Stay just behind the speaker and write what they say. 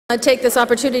I'll take this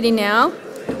opportunity now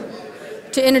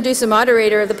to introduce the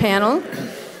moderator of the panel.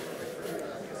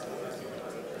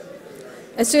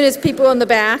 As soon as people in the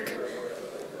back,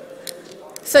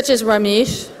 such as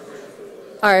Ramesh,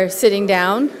 are sitting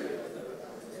down,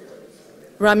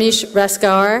 Ramesh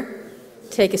Raskar,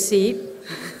 take a seat.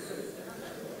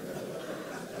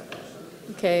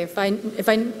 Okay, if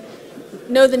I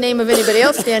know the name of anybody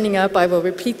else standing up, I will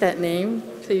repeat that name,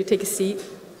 so you take a seat.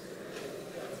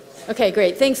 Okay,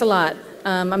 great, thanks a lot.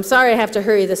 I'm sorry I have to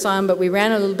hurry this on, but we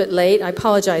ran a little bit late. I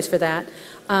apologize for that.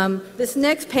 This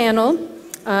next panel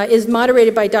is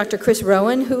moderated by Dr. Chris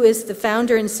Rowen, who is the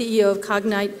founder and CEO of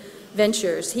Cognite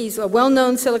Ventures. He's a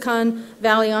well-known Silicon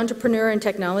Valley entrepreneur and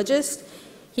technologist.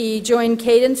 He joined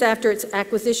Cadence after its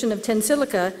acquisition of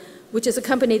Tensilica, which is a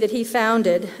company that he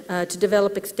founded to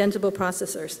develop extensible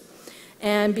processors.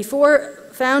 And before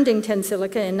founding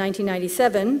Tensilica in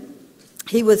 1997,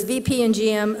 he was VP and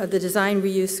GM of the Design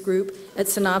Reuse Group at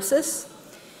Synopsys.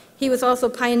 He was also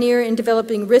a pioneer in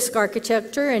developing RISC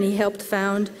architecture, and he helped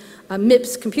found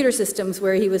MIPS Computer Systems,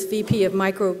 where he was VP of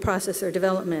microprocessor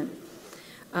development.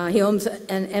 He owns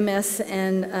an MS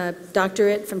and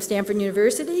doctorate from Stanford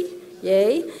University,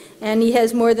 yay, and he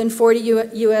has more than 40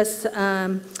 US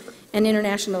and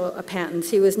international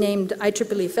patents. He was named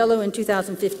IEEE Fellow in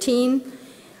 2015.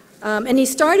 And he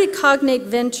started Cognite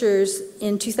Ventures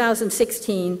in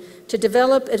 2016 to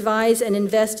develop, advise, and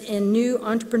invest in new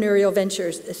entrepreneurial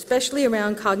ventures, especially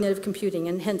around cognitive computing,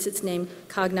 and hence its name,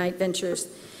 Cognite Ventures.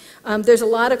 There's a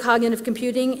lot of cognitive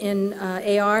computing in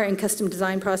AR and custom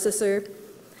design processor,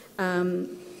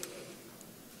 and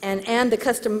the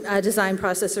custom design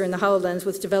processor in the HoloLens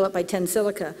was developed by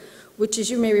Tensilica, which,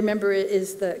 as you may remember,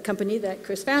 is the company that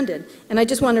Chris founded. And I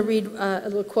just want to read a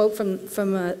little quote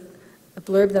from a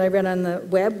blurb that I read on the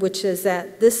web, which is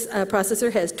that this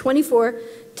processor has 24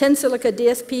 Tensilica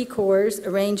DSP cores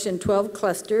arranged in 12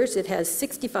 clusters. It has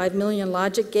 65 million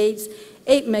logic gates,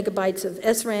 8 megabytes of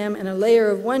SRAM, and a layer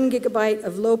of 1 gigabyte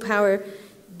of low-power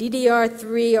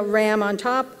DDR3 RAM on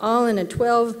top, all in a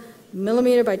 12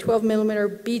 millimeter by 12 millimeter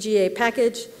BGA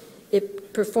package.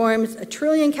 It performs 1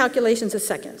 trillion calculations a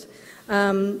second.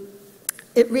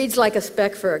 It reads like a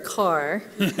spec for a car,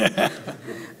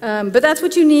 but that's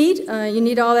what you need. You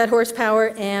need all that horsepower,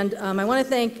 and I want to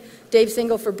thank Dave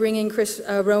Single for bringing Chris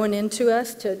Rowen in to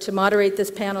us to moderate this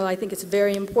panel. I think it's a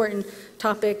very important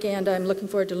topic, and I'm looking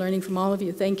forward to learning from all of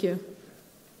you. Thank you.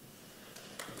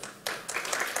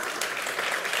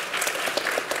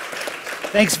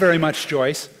 Thanks very much,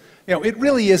 Joyce. You know, it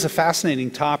really is a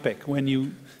fascinating topic when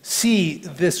you see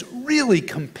this really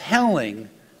compelling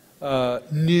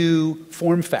new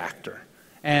form factor,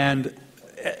 and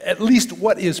at least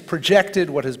what is projected,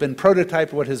 what has been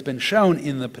prototyped, what has been shown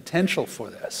in the potential for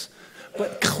this.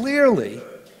 But clearly,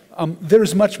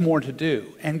 there's much more to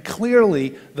do, and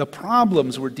clearly the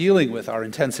problems we're dealing with are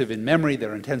intensive in memory,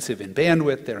 they're intensive in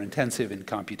bandwidth, they're intensive in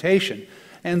computation,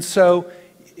 and so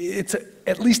it's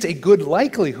at least a good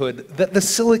likelihood that the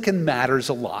silicon matters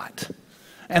a lot.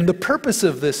 And the purpose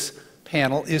of this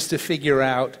panel is to figure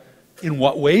out, in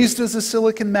what ways does the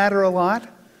silicon matter a lot?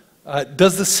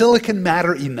 Does the silicon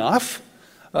matter enough?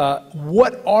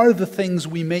 What are the things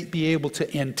we may be able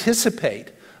to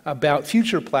anticipate about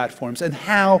future platforms and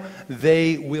how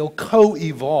they will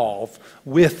co-evolve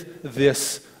with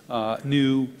this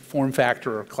new form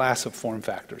factor or class of form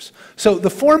factors? So the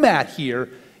format here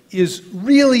is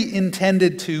really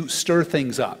intended to stir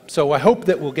things up. So I hope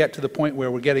that we'll get to the point where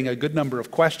we're getting a good number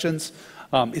of questions.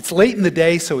 It's late in the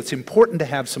day, so it's important to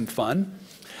have some fun.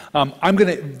 I'm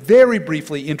going to very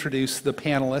briefly introduce the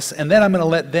panelists, and then I'm going to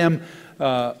let them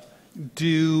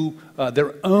do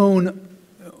their own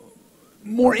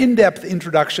more in-depth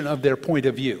introduction of their point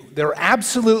of view. There are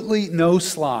absolutely no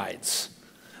slides.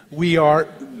 We are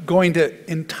going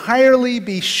to entirely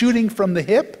be shooting from the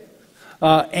hip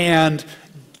and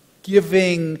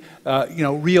giving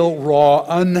real, raw,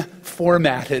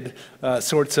 unformatted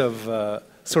sorts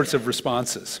of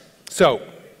responses. So,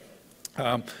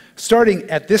 starting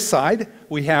at this side,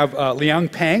 we have Liang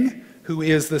Peng, who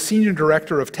is the Senior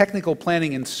Director of Technical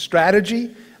Planning and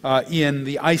Strategy in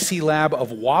the IC lab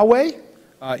of Huawei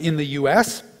in the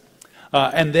US.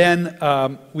 And then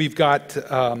we've got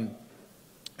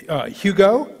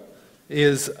Hugo,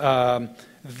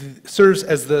 serves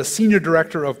as the Senior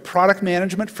Director of Product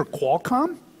Management for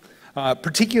Qualcomm,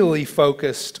 particularly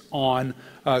focused on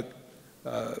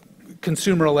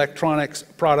consumer electronics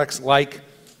products like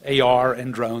AR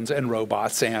and drones and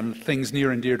robots and things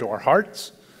near and dear to our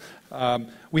hearts.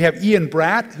 We have Ian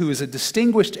Bratt, who is a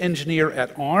distinguished engineer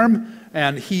at ARM,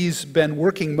 and he's been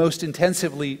working most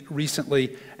intensively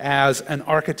recently as an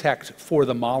architect for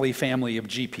the Mali family of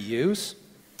GPUs.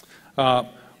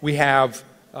 We have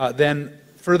then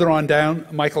further on down,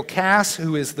 Michael Kass,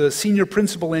 who is the senior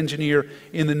principal engineer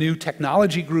in the new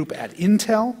technology group at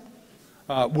Intel,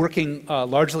 working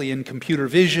largely in computer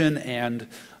vision and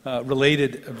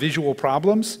related visual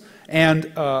problems.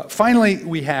 And finally,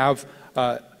 we have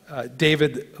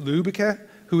David Luebke,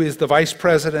 who is the vice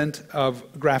president of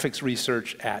graphics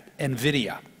research at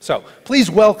NVIDIA. So please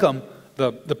welcome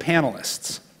the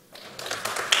panelists.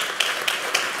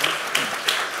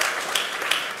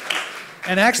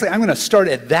 And actually, I'm going to start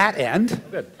at that end.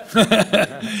 Good.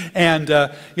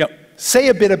 And say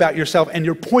a bit about yourself and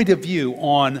your point of view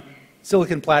on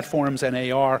silicon platforms and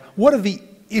AR. What are the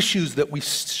issues that we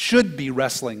should be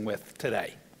wrestling with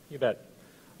today? You bet.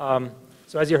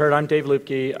 So as you heard, I'm Dave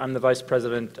Luebke. I'm the vice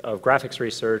president of graphics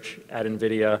research at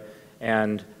NVIDIA,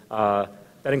 and that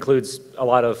includes a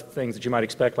lot of things that you might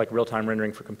expect, like real-time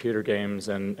rendering for computer games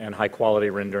and high-quality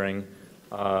rendering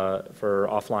for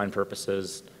offline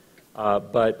purposes.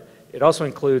 But it also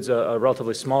includes a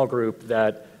relatively small group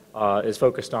that is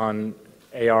focused on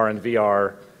AR and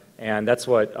VR, and that's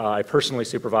what I personally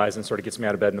supervise and sort of gets me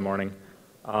out of bed in the morning.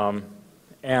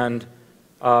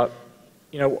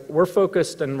 We're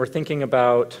focused and we're thinking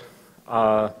about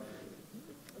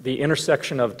the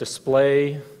intersection of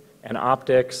display and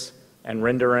optics and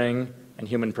rendering and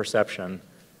human perception.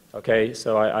 Okay,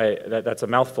 so that's a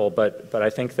mouthful, but I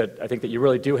think that you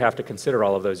really do have to consider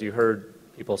all of those. You heard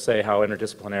people say how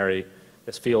interdisciplinary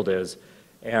this field is,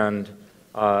 and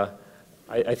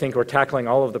I think we're tackling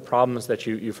all of the problems that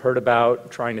you've heard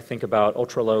about, trying to think about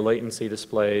ultra-low latency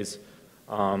displays,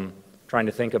 trying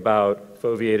to think about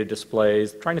foveated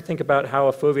displays, trying to think about how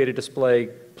a foveated display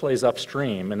plays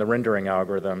upstream in the rendering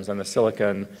algorithms and the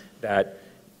silicon that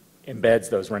embeds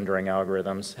those rendering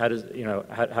algorithms. How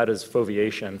does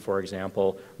foveation, for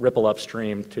example, ripple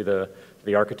upstream to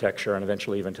the architecture and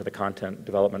eventually even to the content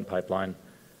development pipeline?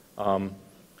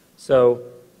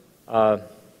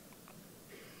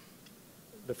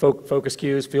 The focus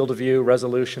cues, field of view,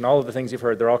 resolution, all of the things you've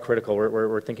heard, they're all critical.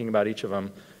 We're thinking about each of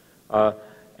them.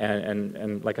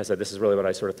 And like I said, this is really what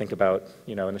I sort of think about,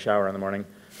 in the shower in the morning.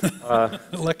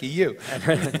 Lucky you.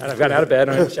 And I've gotten out of bed,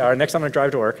 I'm in the shower. Next time I'm going to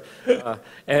drive to work.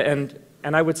 And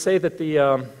I would say that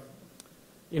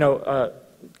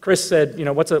Chris said,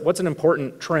 what's an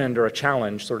important trend or a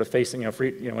challenge sort of facing,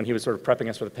 when he was sort of prepping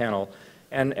us for the panel.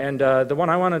 And the one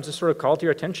I wanted to sort of call to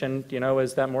your attention,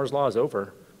 is that Moore's Law is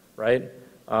over, right?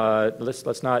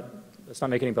 Let's not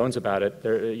make any bones about it.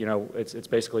 It's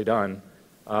basically done.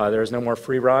 There is no more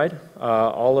free ride.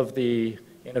 All of the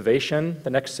innovation, the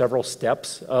next several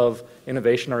steps of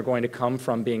innovation are going to come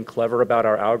from being clever about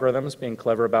our algorithms, being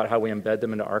clever about how we embed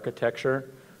them into architecture.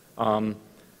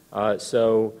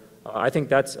 So I think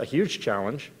that's a huge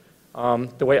challenge.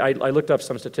 The way I looked up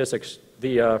some statistics,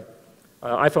 the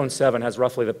iPhone 7 has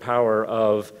roughly the power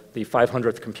of the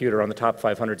 500th computer on the top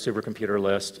 500 supercomputer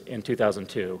list in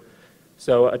 2002.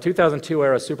 So a 2002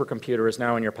 era supercomputer is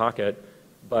now in your pocket,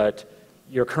 but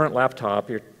your current laptop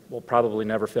will probably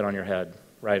never fit on your head,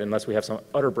 right, unless we have some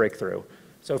utter breakthrough.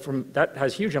 So that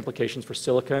has huge implications for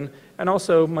silicon and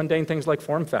also mundane things like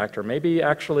form factor. Maybe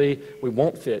actually we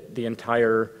won't fit the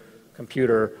entire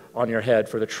computer on your head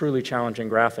for the truly challenging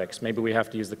graphics. Maybe we have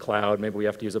to use the cloud, maybe we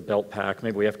have to use a belt pack,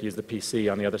 maybe we have to use the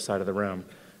PC on the other side of the room.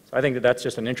 So I think that's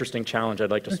just an interesting challenge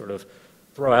I'd like to sort of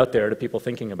throw out there to people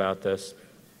thinking about this.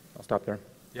 I'll stop there.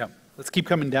 Yeah, let's keep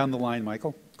coming down the line,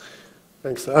 Michael.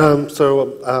 Thanks. I'm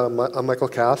Michael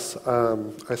Kass.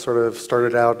 I sort of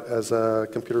started out as a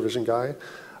computer vision guy,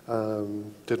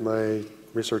 did my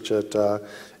research at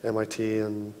MIT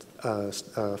and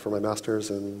for my master's,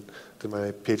 and did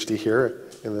my PhD here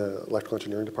in the electrical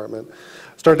engineering department.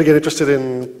 Started to get interested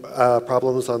in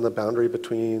problems on the boundary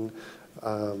between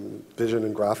vision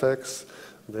and graphics.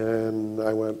 Then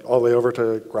I went all the way over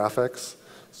to graphics.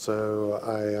 So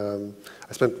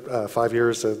I spent 5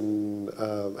 years in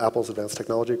Apple's Advanced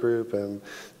Technology Group, and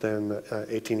then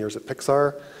 18 years at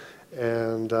Pixar,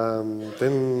 and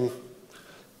then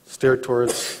steered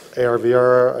towards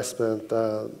AR/VR. I spent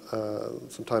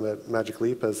some time at Magic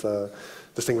Leap as a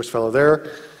distinguished fellow there,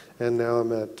 and now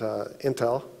I'm at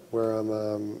Intel, where I'm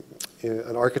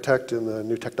an architect in the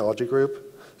New Technology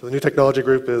Group. So the New Technology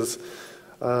Group is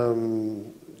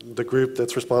the group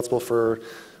that's responsible for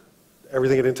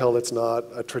everything at Intel that's not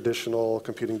a traditional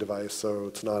computing device. So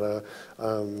it's not a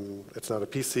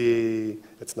PC,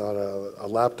 it's not a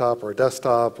laptop or a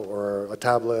desktop or a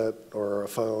tablet or a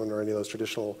phone or any of those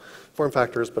traditional form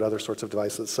factors, but other sorts of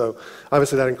devices. So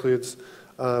obviously that includes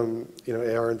AR and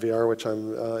VR, which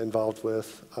I'm involved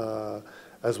with,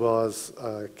 as well as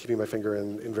keeping my finger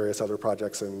in various other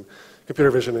projects in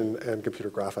computer vision and computer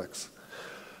graphics.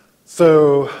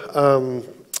 So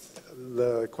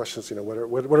the question is,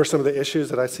 what are some of the issues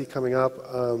that I see coming up?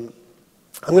 I'm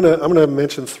gonna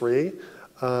mention three.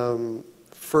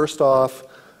 First off,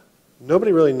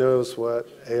 nobody really knows what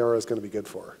AR is going to be good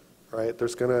for, right?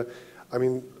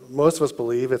 Most of us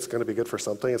believe it's going to be good for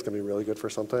something. It's going to be really good for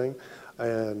something,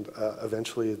 and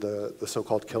eventually the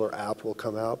so-called killer app will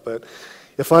come out. But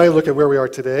if I look at where we are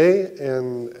today,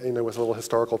 and with a little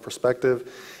historical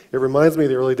perspective, it reminds me of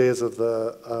the early days of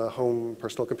the home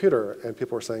personal computer, and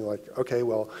people were saying like, okay,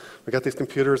 well, we got these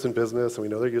computers in business, and we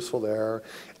know they're useful there,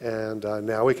 and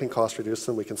now we can cost reduce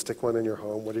them. We can stick one in your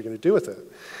home. What are you going to do with it?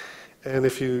 And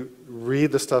if you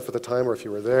read the stuff at the time, or if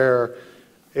you were there,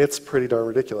 it's pretty darn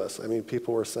ridiculous. I mean,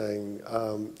 people were saying,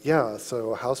 yeah,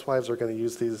 so housewives are going to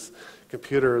use these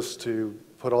computers to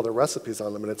put all their recipes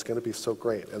on them, and it's going to be so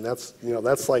great. And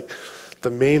that's like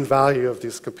the main value of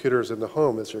these computers in the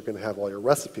home is you're going to have all your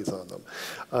recipes on them.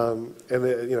 And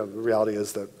the reality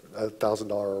is that a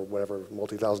 $1,000 or whatever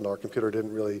multi-$1,000 computer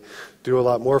didn't really do a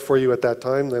lot more for you at that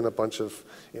time than a bunch of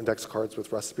index cards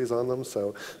with recipes on them.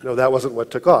 So no, that wasn't what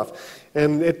took off.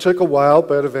 And it took a while,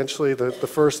 but eventually the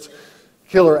first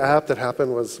killer app that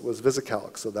happened was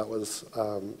VisiCalc. So that was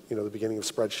the beginning of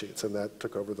spreadsheets, and that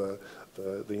took over the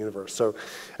universe. So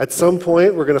at some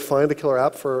point, we're going to find a killer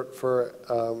app for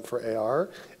AR,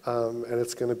 and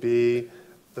it's going to be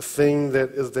the thing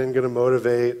that is then going to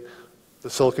motivate the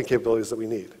silicon capabilities that we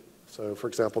need. So for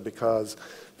example, because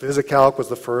VisiCalc was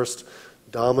the first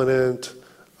dominant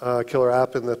killer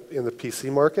app in the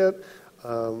PC market,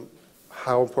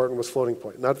 how important was floating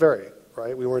point? Not very,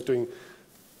 right? We weren't doing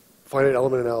finite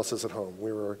element analysis at home.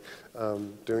 We were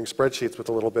doing spreadsheets with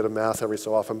a little bit of math every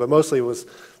so often, but mostly it was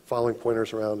following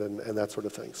pointers around and that sort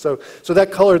of thing. So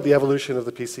that colored the evolution of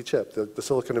the PC chip. The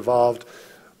silicon evolved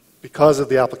because of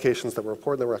the applications that were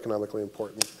important, that were economically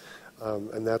important.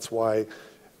 And that's why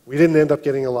we didn't end up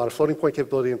getting a lot of floating point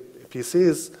capability in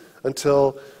PCs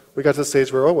until we got to the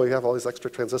stage where, we have all these extra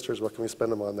transistors, what can we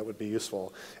spend them on that would be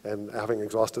useful? And having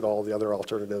exhausted all the other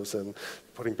alternatives and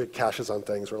putting big caches on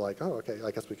things, we're like, oh, okay,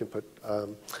 I guess we can put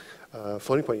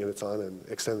floating point units on and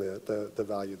extend the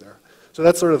value there. So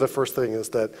that's sort of the first thing, is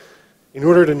that in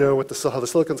order to know how the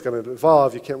silicon's going to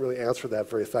evolve, you can't really answer that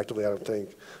very effectively, I don't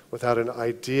think, without an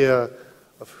idea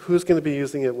of who's going to be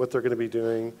using it, what they're going to be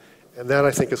doing, and that,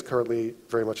 I think, is currently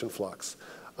very much in flux.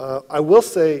 I will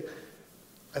say,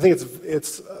 I think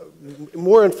it's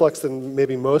more in flux than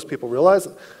maybe most people realize.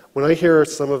 When I hear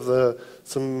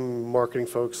some marketing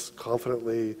folks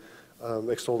confidently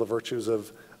extol the virtues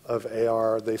of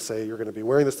AR, they say you're going to be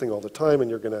wearing this thing all the time, and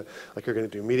you're going to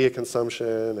do media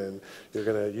consumption, and you're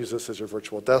going to use this as your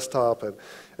virtual desktop,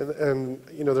 and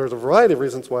there's a variety of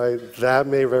reasons why that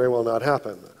may very well not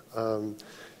happen.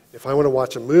 If I want to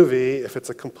watch a movie, if it's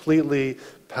a completely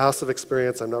passive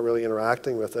experience, I'm not really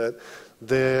interacting with it,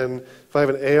 then if I have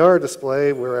an AR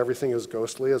display where everything is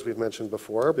ghostly, as we've mentioned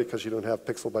before, because you don't have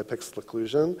pixel by pixel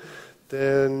occlusion,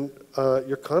 then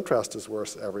your contrast is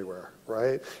worse everywhere,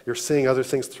 right? You're seeing other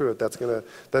things through it.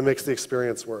 That makes the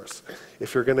experience worse.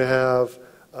 If you're going to have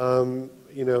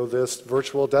this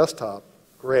virtual desktop,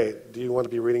 great. Do you want to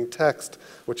be reading text,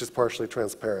 which is partially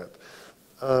transparent?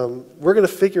 We're going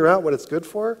to figure out what it's good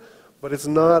for, but it's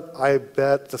not, I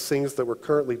bet, the things that we're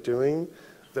currently doing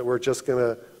that we're just going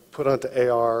to put onto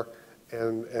AR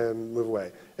and move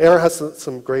away. AR has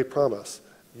some great promise.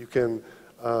 You can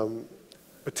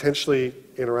potentially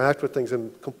interact with things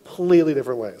in completely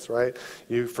different ways, right?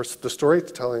 The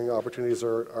storytelling opportunities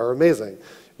are amazing.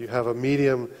 You have a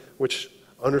medium which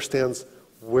understands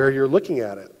where you're looking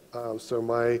at it. So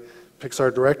my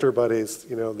Pixar director buddies,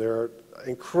 they're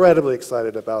incredibly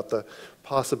excited about the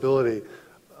possibility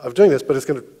of doing this, but it's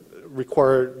going to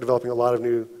require developing a lot of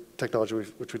new technology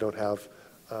which we don't have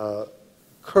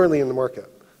currently in the market.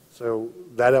 So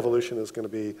that evolution is going to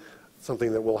be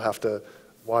something that we'll have to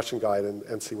watch and guide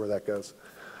and see where that goes.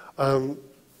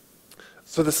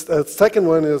 So the second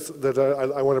one is that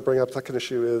I want to bring up, second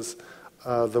issue is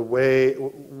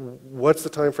what's the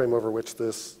time frame over which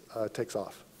this takes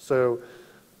off? So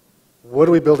what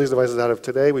do we build these devices out of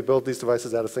today? We build these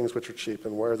devices out of things which are cheap.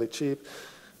 And why are they cheap?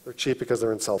 They're cheap because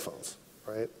they're in cell phones,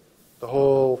 right? The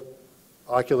whole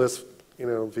Oculus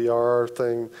VR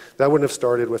thing, that wouldn't have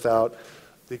started without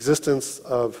the existence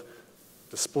of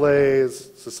displays,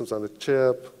 systems on the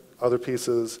chip, other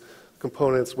pieces,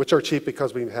 components, which are cheap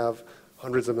because we have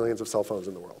hundreds of millions of cell phones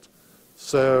in the world.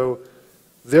 So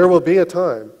there will be a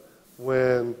time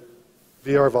when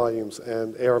VR volumes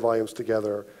and AR volumes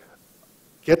together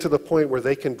get to the point where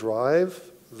they can drive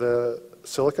the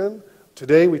silicon.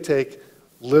 Today we take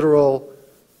literal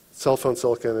cell phone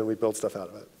silicon and we build stuff out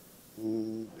of it.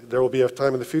 There will be a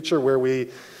time in the future where we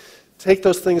take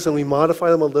those things and we modify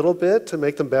them a little bit to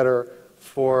make them better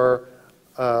for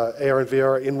AR and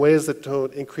VR in ways that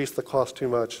don't increase the cost too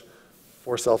much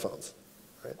for cell phones.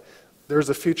 Right? There's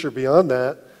a future beyond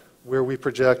that where we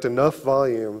project enough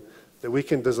volume that we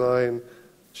can design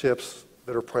chips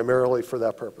that are primarily for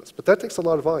that purpose. But that takes a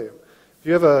lot of volume. If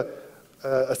you have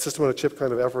a system on a chip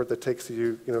kind of effort that takes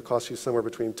you, costs you somewhere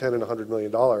between $10 and $100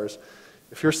 million,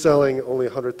 if you're selling only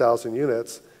 100,000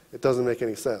 units, it doesn't make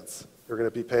any sense. You're going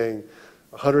to be paying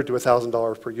 $100 to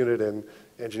 $1,000 per unit in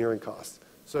engineering costs.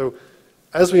 So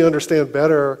as we understand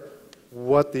better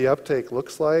what the uptake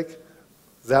looks like,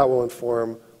 that will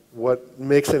inform what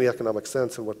makes any economic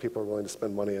sense and what people are willing to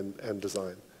spend money and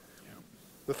design. Yeah.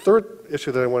 The third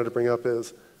issue that I wanted to bring up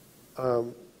is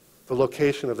the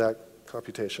location of that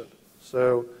computation.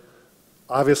 So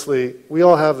obviously, we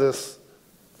all have this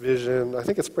vision, I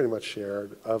think it's pretty much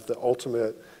shared, of the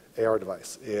ultimate AR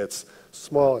device. It's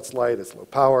small, it's light, it's low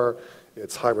power,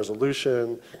 it's high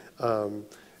resolution,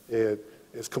 it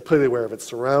is completely aware of its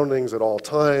surroundings at all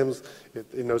times,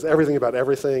 it knows everything about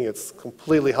everything, it's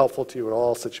completely helpful to you in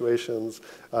all situations,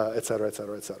 et cetera, et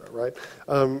cetera, et cetera, right?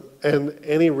 And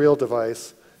any real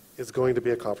device is going to be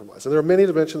a compromise. And there are many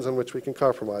dimensions on which we can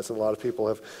compromise, and a lot of people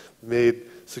have made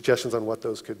suggestions on what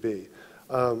those could be.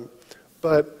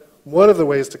 But one of the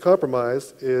ways to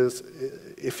compromise is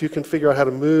if you can figure out how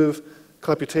to move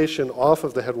computation off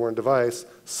of the head-worn device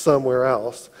somewhere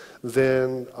else,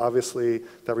 then obviously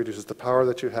that reduces the power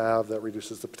that you have, that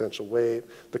reduces the potential weight,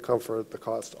 the comfort, the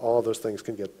cost, all of those things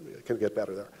can get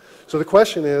better there. So the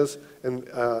question is, and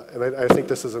I think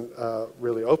this isn't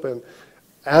really open,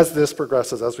 as this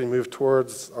progresses, as we move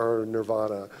towards our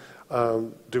nirvana,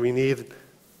 do we need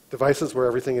devices where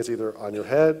everything is either on your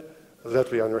head, does that have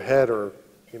to be on your head or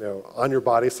on your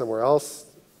body somewhere else,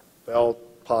 belt,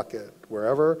 pocket,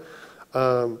 wherever?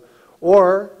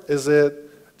 Or does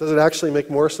it actually make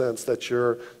more sense that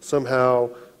you're somehow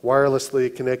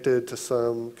wirelessly connected to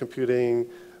some computing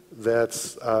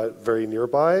that's very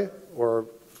nearby or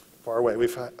far away?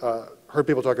 We've heard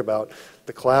people talk about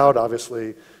the cloud.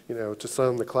 Obviously, to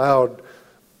some, the cloud,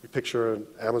 you picture an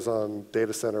Amazon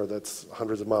data center that's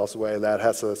hundreds of miles away, and that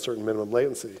has a certain minimum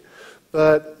latency.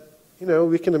 But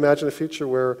we can imagine a future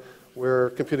where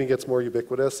computing gets more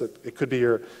ubiquitous. It could be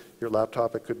your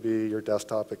laptop, it could be your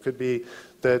desktop, it could be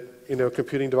that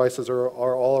computing devices are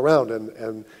all around,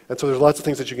 and so there's lots of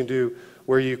things that you can do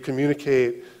where you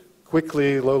communicate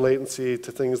quickly, low latency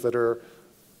to things that are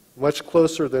much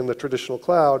closer than the traditional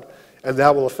cloud, and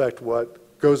that will affect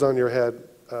what goes on your head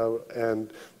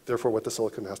and therefore what the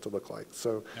silicon has to look like.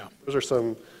 So yeah. Those are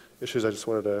some issues I just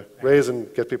wanted to raise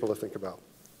and get people to think about.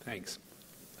 Thanks.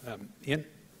 Ian?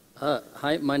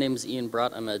 Hi, my name is Ian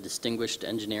Bratt. I'm a distinguished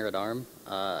engineer at ARM.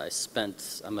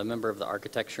 I'm a member of the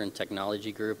Architecture and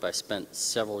Technology Group. I spent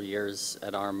several years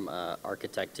at ARM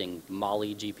architecting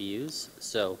Mali GPUs.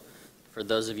 So for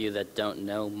those of you that don't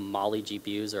know, Mali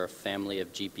GPUs are a family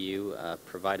of GPU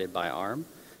provided by ARM.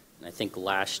 And I think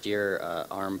last year,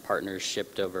 ARM partners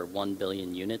shipped over 1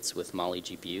 billion units with Mali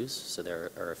GPUs, so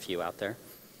there are a few out there.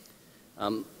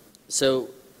 So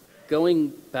going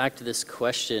back to this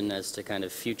question as to kind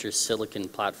of future silicon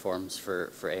platforms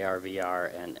for AR,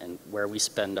 VR, and where we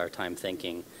spend our time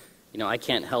thinking, I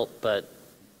can't help but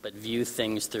view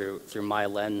things through my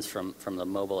lens from the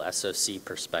mobile SoC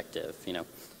perspective.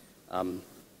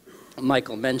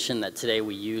 Michael mentioned that today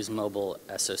we use mobile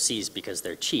SoCs because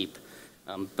they're cheap.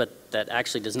 But that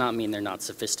actually does not mean they're not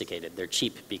sophisticated. They're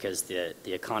cheap because the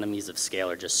economies of scale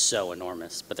are just so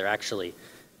enormous, but they're actually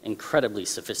incredibly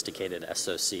sophisticated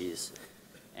SoCs.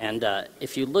 And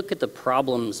if you look at the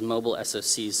problems mobile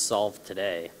SoCs solve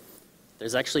today,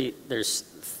 there's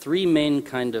three main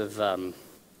kind of,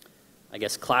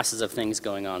 classes of things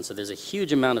going on. So there's a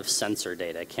huge amount of sensor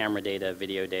data, camera data,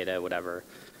 video data, whatever.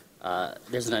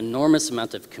 There's an enormous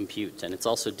amount of compute, and it's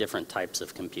also different types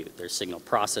of compute. There's signal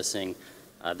processing.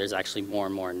 There's actually more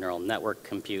and more neural network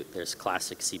compute. There's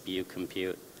classic CPU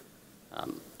compute.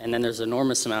 And then there's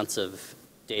enormous amounts of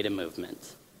data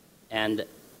movement. And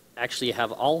actually you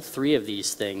have all three of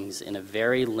these things in a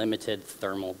very limited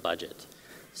thermal budget.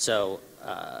 So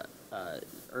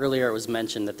earlier it was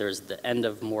mentioned that there's the end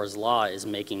of Moore's law is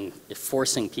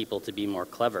forcing people to be more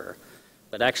clever.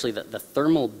 But actually, the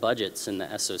thermal budgets in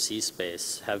the SoC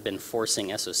space have been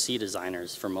forcing SoC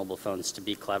designers for mobile phones to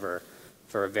be clever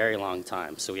for a very long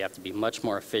time. So we have to be much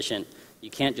more efficient.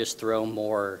 You can't just throw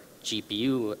more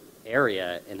GPU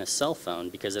area in a cell phone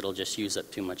because it'll just use up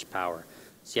too much power.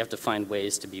 So you have to find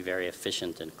ways to be very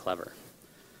efficient and clever.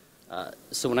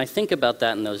 So when I think about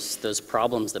that and those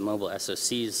problems that mobile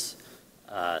SoCs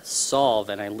solve,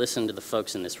 and I listen to the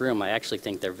folks in this room, I actually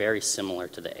think they're very similar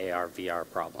to the AR, VR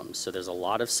problems. So there's a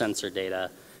lot of sensor data,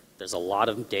 there's a lot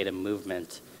of data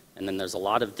movement, and then there's a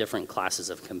lot of different classes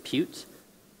of compute,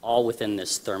 all within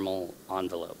this thermal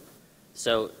envelope.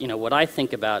 So, what I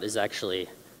think about is actually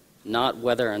not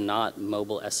whether or not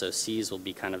mobile SoCs will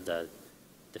be kind of the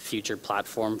future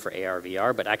platform for AR,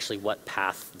 VR, but actually what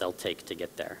path they'll take to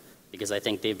get there. Because I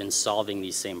think they've been solving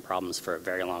these same problems for a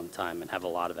very long time and have a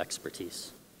lot of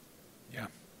expertise. Yeah.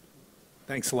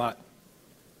 Thanks a lot.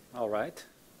 All right.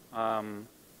 I'm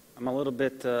a little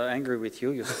bit angry with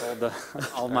you. You stole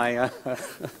all my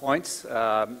points,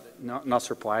 not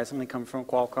surprisingly, come from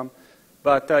Qualcomm.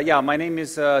 But yeah, my name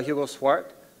is Hugo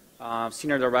Swart,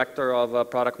 Senior Director of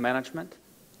Product Management.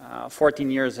 14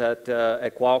 years at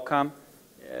Qualcomm.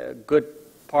 A good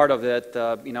part of it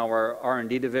in our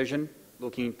R&D division,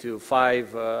 looking to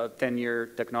 5-10-year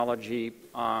technology,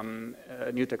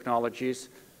 new technologies.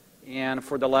 And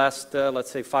for the last,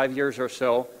 let's say, 5 years or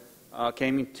so,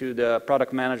 came into the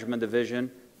product management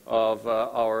division of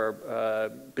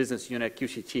our business unit,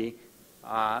 QCT,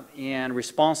 and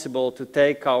responsible to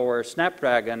take our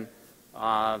Snapdragon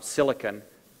silicon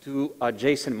to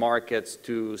adjacent markets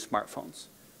to smartphones.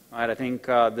 Right, I think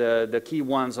the key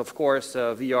ones, of course,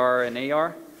 VR and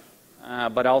AR,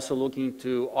 but also looking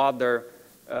to other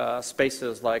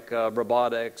spaces like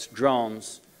robotics,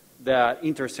 drones, that,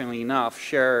 interestingly enough,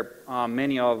 share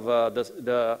many of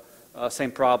the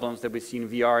same problems that we see in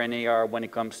VR and AR when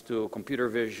it comes to computer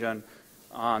vision,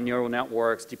 neural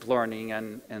networks, deep learning,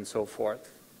 and so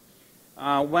forth.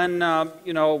 When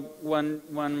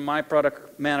my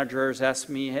product managers ask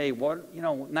me, hey, what,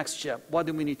 next chip, what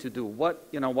do we need to do? What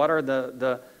are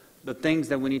the things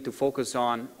that we need to focus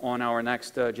on our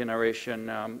next generation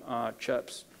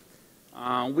chips?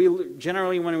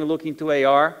 Generally, when we look into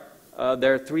AR,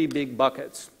 there are 3 big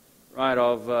buckets, right,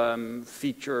 of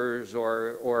features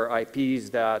or IPs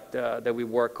that we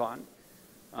work on.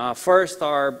 First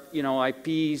are,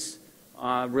 IPs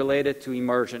related to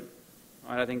immersion.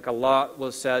 Right? I think a lot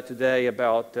was said today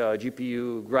about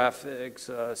GPU, graphics,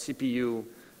 CPU,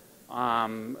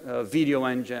 video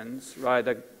engines, right,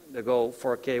 that go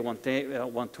 4K,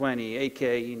 120,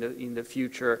 8K in the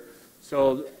future.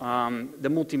 So the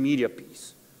multimedia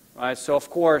piece, right? So of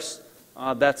course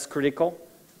that's critical,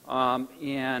 and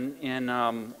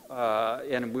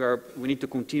we need to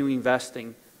continue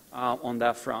investing on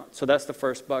that front. So that's the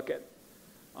first bucket.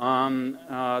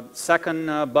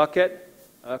 Second bucket.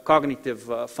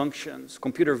 Cognitive functions,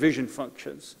 computer vision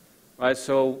functions, right?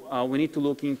 So we need to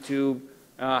look into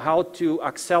how to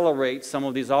accelerate some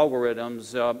of these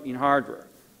algorithms in hardware,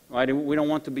 right? We don't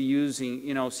want to be using,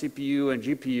 CPU and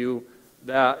GPU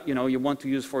that, you want to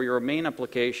use for your main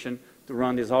application to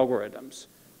run these algorithms.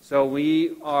 So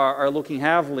we are looking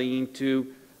heavily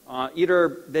into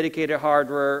either dedicated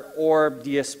hardware or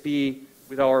DSP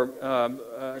with our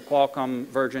Qualcomm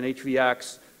version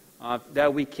HVX,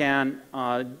 that we can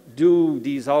do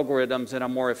these algorithms in a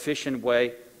more efficient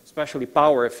way, especially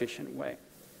power efficient way.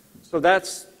 So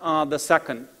that's the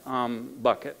second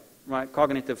bucket, right?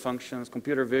 Cognitive functions,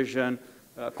 computer vision,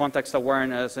 context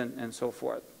awareness, and so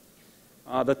forth.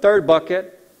 The third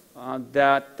bucket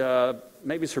that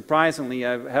maybe surprisingly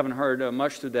I haven't heard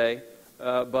much today,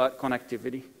 but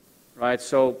connectivity, right?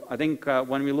 So I think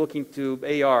when we look into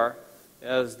AR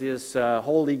as this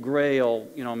holy grail,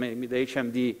 maybe the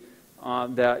HMD,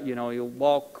 that you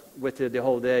walk with it the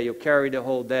whole day, you carry the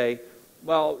whole day.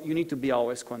 Well, you need to be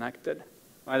always connected.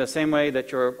 Right? The same way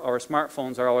that our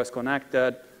smartphones are always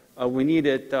connected, we need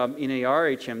it in AR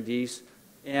HMDs,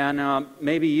 and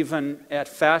maybe even at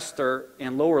faster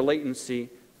and lower latency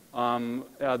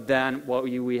than what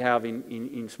we have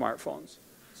in smartphones.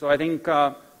 So I think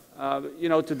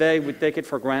today we take it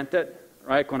for granted,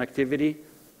 right? Connectivity.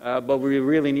 But we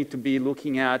really need to be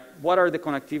looking at what are the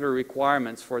connectivity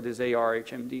requirements for these AR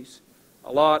HMDs.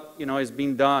 A lot, is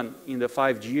being done in the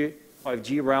 5G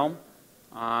realm,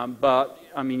 but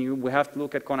I mean, we have to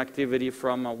look at connectivity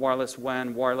from wireless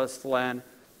WAN, wireless LAN,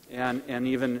 and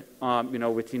even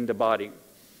within the body.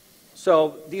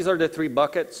 So these are the 3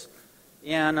 buckets,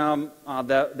 and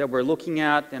that we're looking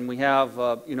at, and we have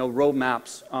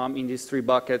roadmaps in these 3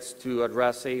 buckets to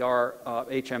address AR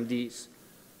HMDs.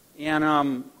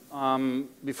 And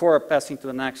before passing to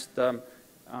the next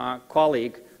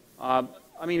colleague, I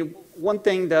mean, one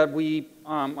thing that we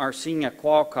are seeing at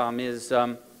Qualcomm is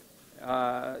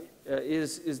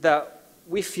that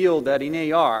we feel that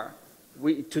in AR,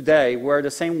 today, we're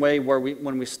the same way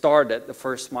when we started the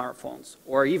first smartphones,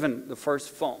 or even the first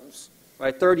phones,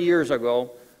 right? 30 years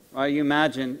ago, right, you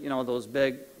imagine, you know, those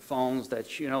big phones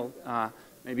that, you know,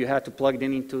 maybe you had to plug it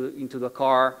into the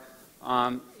car,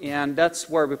 and that's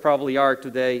where we probably are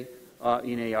today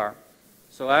in AR.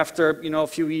 So after, you know, a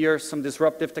few years, some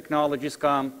disruptive technologies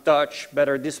come, touch,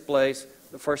 better displays,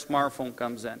 the first smartphone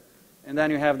comes in. And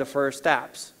then you have the first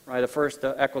apps, right, the first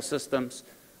ecosystems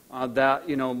that,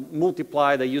 you know,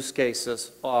 multiply the use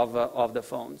cases of the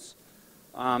phones.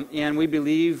 And we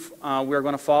believe we're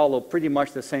going to follow pretty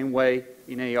much the same way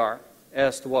in AR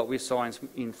as to what we saw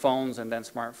in phones and then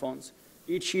smartphones.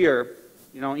 Each year,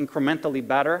 you know, incrementally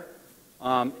better.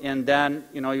 And then,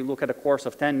 you know, you look at the course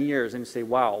of 10 years and you say,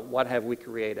 wow, what have we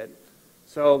created?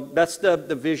 So that's the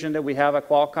vision that we have at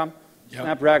Qualcomm. Yep.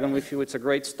 Snapdragon, we feel it's a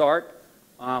great start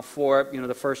for, you know,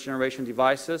 the first generation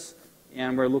devices.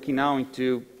 And we're looking now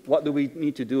into what do we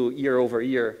need to do year over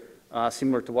year,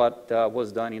 similar to what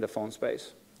was done in the phone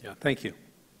space. Yeah, thank you.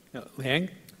 Liang?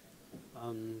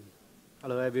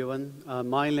 Hello, everyone.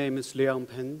 My name is Liang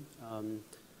Peng.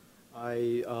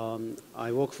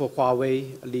 I work for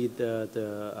Huawei, lead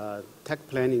the tech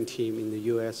planning team in the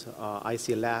US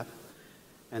IC lab.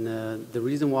 And the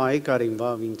reason why I got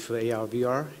involved into AR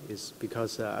VR is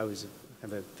because I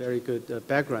have a very good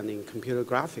background in computer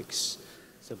graphics.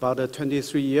 So about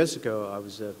 23 years ago, I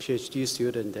was a PhD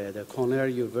student at Cornell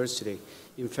University.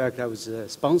 In fact, I was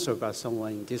sponsored by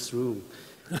someone in this room,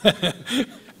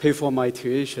 pay for my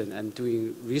tuition and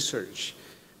doing research.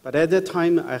 But at that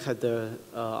time, I had the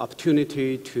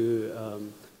opportunity to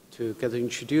get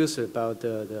introduced about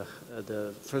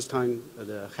the first time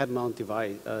the head-mount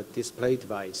device, display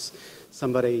device.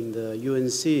 Somebody in the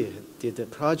UNC did the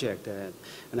project,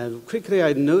 and quickly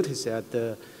I noticed that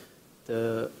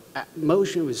the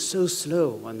motion was so slow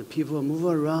when people move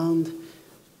around.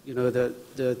 You know,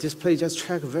 the display just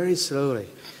tracked very slowly.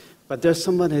 But there's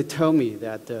someone who told me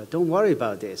that don't worry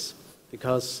about this,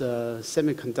 because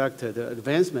semiconductor, the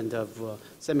advancement of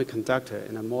semiconductor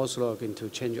and Moore's law are going to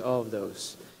change all of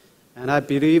those. And I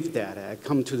believe that. I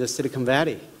come to the Silicon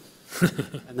Valley.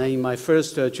 And then in my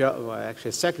first job, well,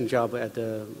 actually second job at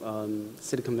the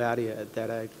Silicon Valley,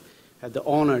 that I had the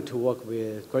honor to work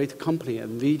with a great company,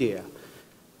 NVIDIA,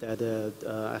 that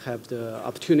I have the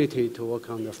opportunity to work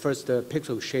on the first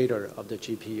pixel shader of the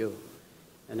GPU.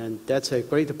 And then that's a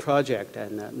great project,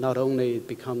 and not only it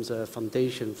becomes a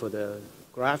foundation for the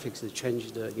graphics, it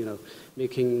changes the, you know,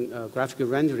 making graphical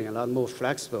rendering a lot more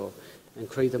flexible and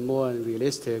create a more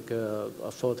realistic,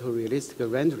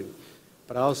 photorealistic rendering,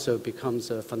 but also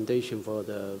becomes a foundation for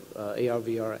the AR,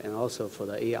 VR, and also for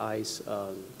the AI's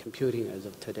computing as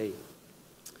of today.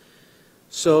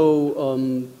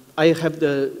 So I have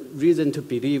the reason to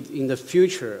believe in the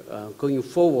future, going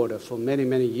forward for many,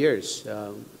 many years,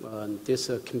 this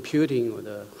computing or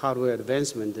the hardware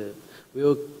advancement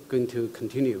will going to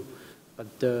continue.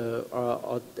 But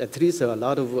at least a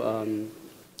lot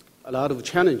of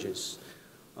challenges.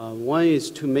 One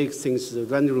is to make things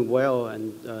render well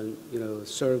and you know,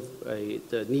 serve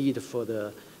the need for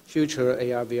the future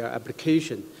AR, VR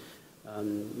application.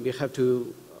 We have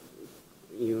to,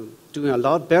 you know, doing a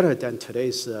lot better than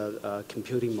today's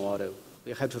computing model.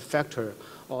 We have to factor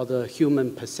all the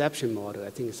human perception model. I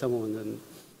think some of the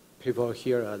people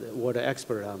here were the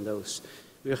expert on those.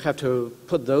 We have to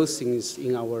put those things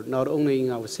in our, not only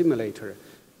in our simulator,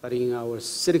 but in our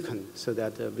silicon, so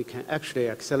that we can actually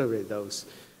accelerate those,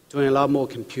 doing a lot more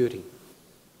computing.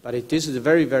 But this is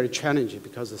very, very challenging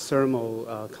because the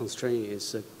thermal constraint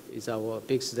is our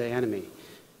biggest enemy.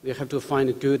 We have to find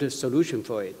a good solution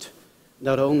for it,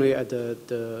 not only at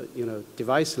the you know,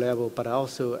 device level, but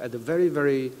also at the very,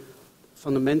 very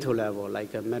fundamental level,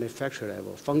 like a manufacturer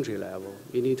level, foundry level.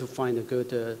 We need to find a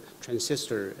good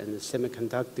transistor and a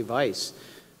semiconductor device,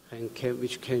 and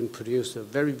which can produce a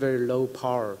very, very low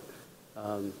power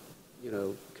you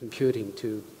know, computing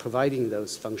to providing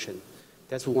those functions.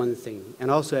 That's one thing. And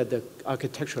also at the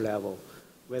architecture level,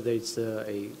 whether it's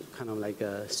a kind of like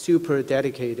a super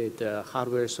dedicated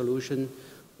hardware solution,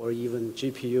 or even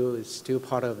GPU is still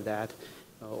part of that,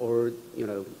 or you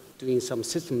know, doing some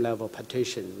system level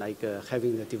partition, like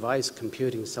having the device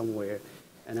computing somewhere,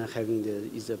 and then having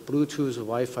either Bluetooth or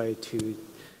Wi-Fi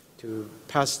to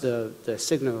pass the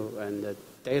signal and the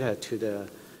data to the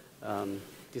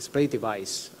display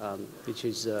device, which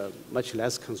is much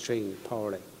less constrained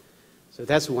powerly. So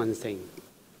that's one thing.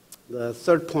 The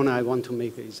third point I want to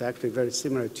make is actually very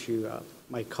similar to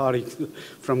my colleague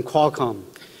from Qualcomm.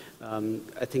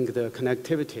 I think the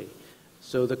connectivity.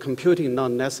 So the computing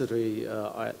not necessarily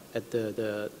at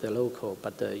the local,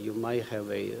 but you might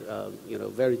have a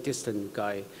very distant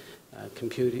guy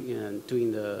computing and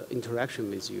doing the interaction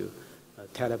with you,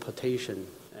 teleportation,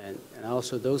 and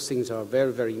also those things are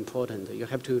very, very important. You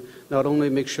have to not only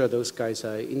make sure those guys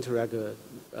interact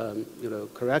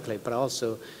correctly, but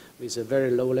also with a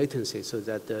very low latency so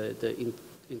that the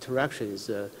interaction is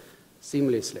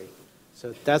seamlessly.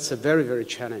 So that's a very, very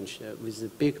challenge with the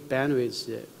big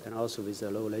bandwidth and also with the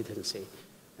low latency.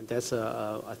 And that's,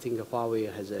 I think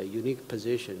Huawei has a unique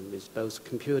position with both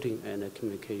computing and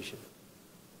communication.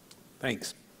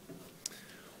 Thanks.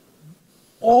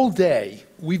 All day,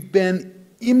 we've been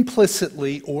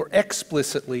implicitly or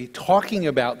explicitly talking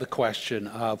about the question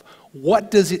of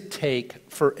what does it take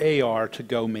for AR to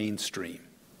go mainstream?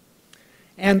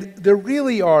 And there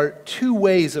really are two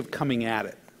ways of coming at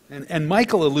it. And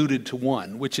Michael alluded to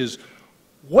one, which is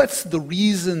what's the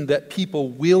reason that people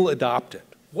will adopt it?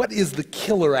 What is the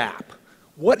killer app?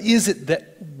 What is it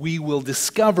that we will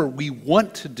discover we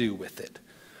want to do with it?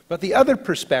 But the other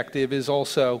perspective is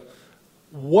also,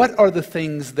 what are the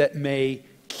things that may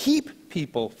keep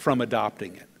people from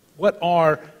adopting it? What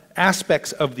are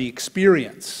aspects of the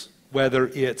experience, whether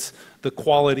it's the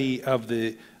quality of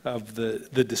the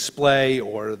display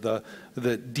or the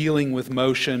dealing with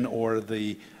motion or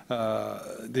the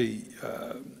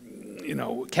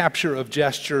capture of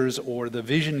gestures or the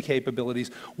vision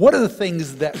capabilities? What are the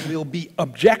things that will be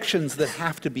objections that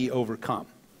have to be overcome?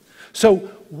 So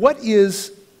what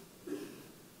is,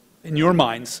 in your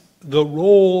minds, the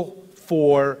role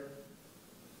for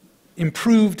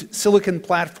improved silicon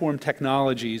platform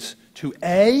technologies to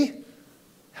A,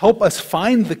 help us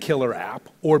find the killer app,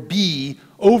 or B,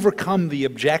 overcome the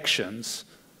objections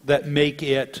that make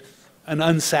it an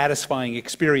unsatisfying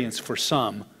experience for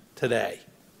some today?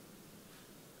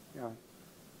 Yeah.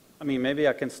 I mean, maybe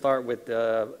I can start with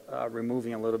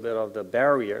removing a little bit of the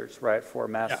barriers, right, for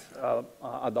mass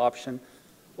adoption.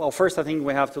 Well, first, I think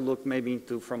we have to look maybe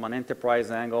from an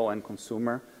enterprise angle and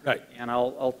consumer. Right. And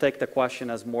I'll take the question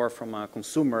as more from a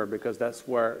consumer because that's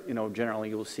where, generally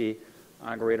you'll see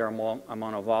a greater amount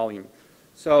of volume.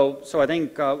 So I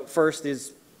think first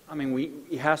is,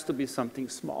 it has to be something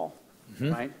small,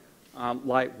 right?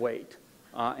 Lightweight,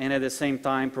 and at the same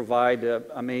time provide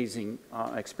amazing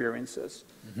experiences.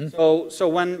 So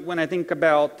when I think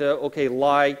about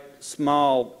light,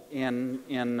 small, and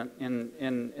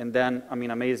then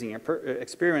amazing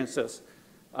experiences,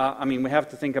 we have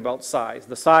to think about size.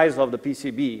 The size of the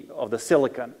PCB of the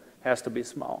silicon has to be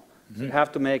small. So you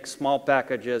have to make small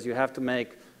packages. You have to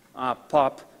make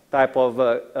POP type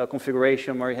of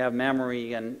configuration where you have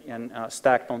memory and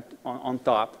stacked on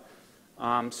top.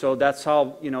 So that's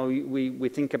how we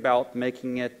think about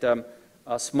making it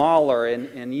smaller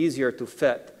and easier to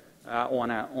fit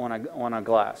on a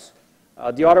glass.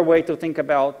 The other way to think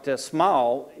about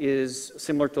small is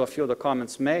similar to a few of the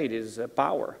comments made is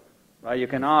power. Right? You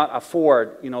cannot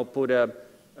afford put a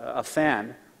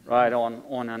fan right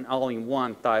on an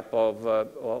all-in-one type of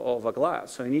a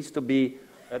glass. So it needs to be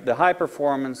at the high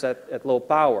performance at low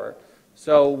power.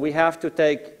 So we have to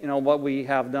take what we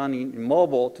have done in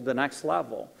mobile to the next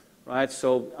level, right?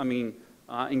 So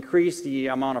increase the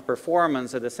amount of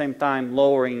performance at the same time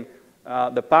lowering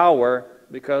the power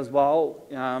because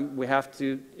we have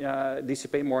to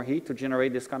dissipate more heat to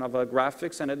generate this kind of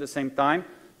graphics, and at the same time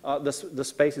the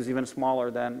space is even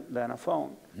smaller than a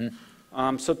phone.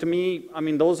 So to me,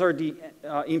 those are the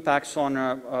impacts on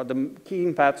the key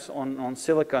impacts on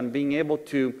silicon, being able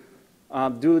to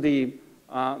do the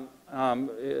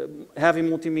heavy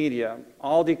multimedia,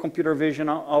 all the computer vision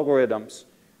algorithms,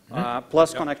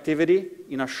 plus connectivity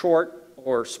in a short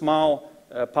or small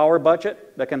power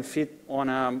budget that can fit on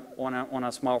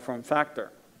a small form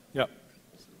factor. Yeah.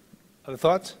 Other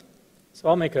thoughts? So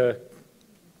I'll make a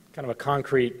kind of a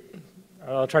concrete.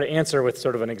 I'll try to answer with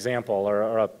sort of an example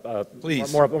or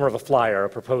more of a flyer, a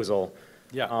proposal.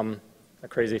 Yeah. A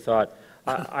crazy thought.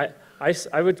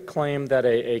 I would claim that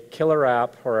a killer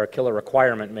app or a killer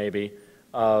requirement maybe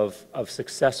of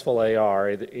successful AR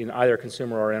in either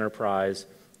consumer or enterprise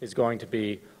is going to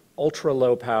be ultra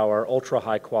low power, ultra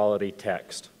high quality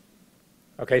text.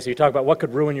 Okay, so you talk about what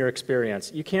could ruin your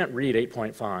experience. You can't read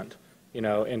 8-point font, in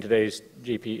today's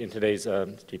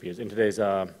GPUs, in today's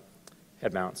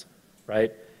head mounts,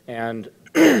 right? And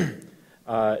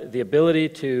the ability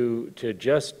to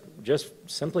just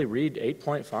simply read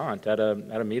 8-point font at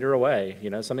a meter away,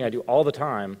 something I do all the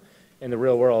time in the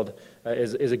real world,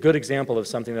 is a good example of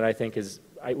something that I think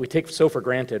we take so for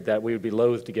granted that we would be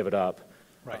loath to give it up.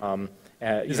 Right.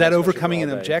 Is that overcoming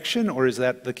an objection, or is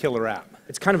that the killer app?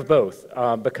 It's kind of both,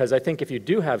 because I think if you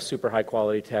do have super high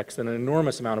quality text, then an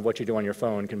enormous amount of what you do on your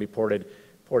phone can be ported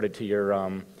to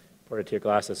your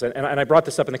glasses. And I brought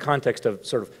this up in the context of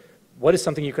sort of what is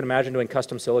something you can imagine doing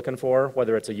custom silicon for,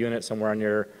 whether it's a unit somewhere on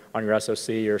your SoC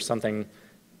or something,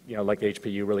 like the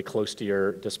HPU really close to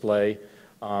your display,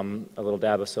 a little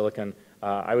dab of silicon.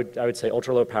 I would say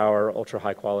ultra low power, ultra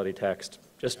high quality text.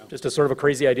 Just a sort of a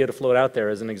crazy idea to float out there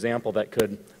as an example that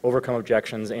could overcome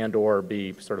objections and or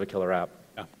be sort of a killer app.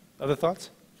 Yeah. Other thoughts?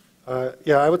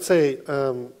 Yeah, I would say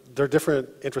there are different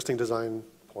interesting design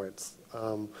points.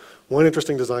 One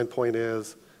interesting design point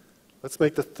is, let's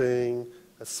make the thing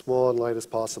as small and light as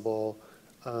possible,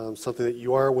 something that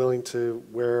you are willing to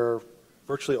wear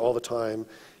virtually all the time,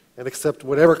 and accept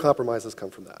whatever compromises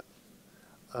come from that.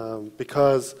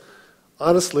 Because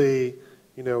honestly,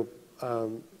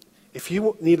 if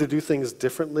you need to do things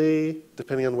differently,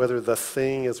 depending on whether the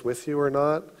thing is with you or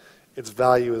not, its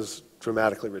value is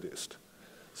dramatically reduced.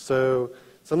 So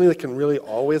something that can really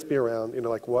always be around,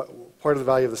 like what part of the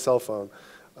value of the cell phone,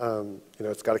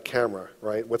 it's got a camera,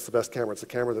 right? What's the best camera? It's the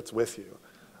camera that's with you.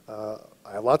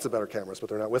 I have lots of better cameras, but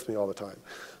they're not with me all the time.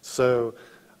 So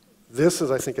this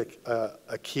is, I think,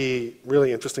 a key,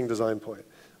 really interesting design point.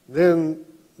 Then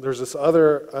there's this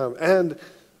other, and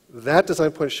that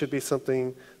design point should be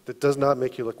something that does not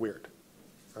make you look weird,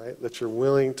 right? That you're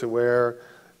willing to wear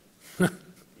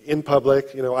in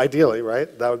public, ideally,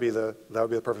 right? That would be the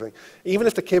perfect thing. Even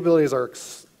if the capabilities are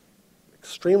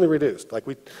extremely reduced, like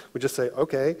we just say,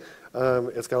 okay,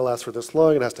 it's got to last for this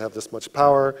long, it has to have this much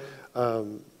power,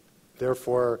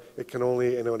 therefore it can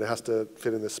only, it has to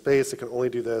fit in this space, it can only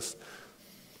do this.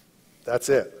 That's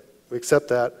it. We accept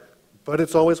that, but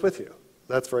it's always with you.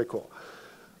 That's very cool.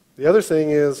 The other thing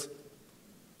is,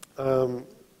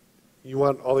 you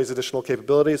want all these additional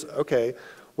capabilities. Okay,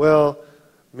 well,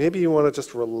 maybe you want to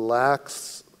just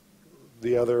relax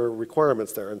the other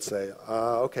requirements there and say,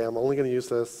 okay, I'm only going to use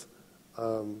this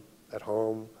at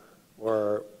home,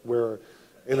 or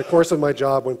in the course of my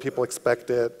job when people expect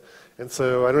it, and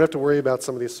so I don't have to worry about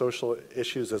some of these social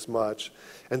issues as much.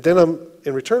 And then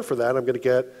in return for that, I'm going to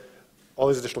get all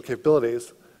these additional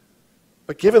capabilities.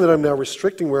 But given that I'm now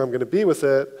restricting where I'm going to be with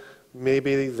it,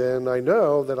 maybe then I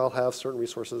know that I'll have certain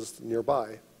resources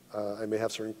nearby. I may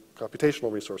have certain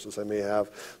computational resources. I may have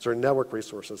certain network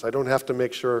resources. I don't have to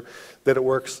make sure that it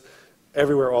works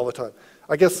everywhere all the time.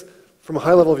 I guess from a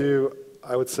high-level view,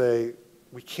 I would say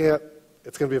it's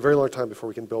going to be a very long time before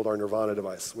we can build our Nirvana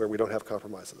device where we don't have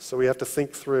compromises. So we have to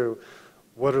think through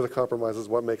what are the compromises,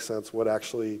 what makes sense, what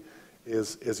actually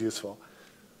is useful.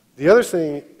 The other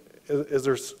thing is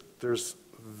there's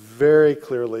very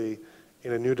clearly,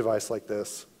 in a new device like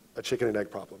this, a chicken and egg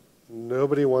problem.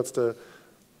 Nobody wants to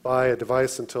buy a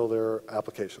device until there are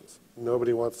applications.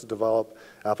 Nobody wants to develop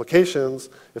applications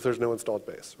if there's no installed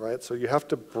base, right? So you have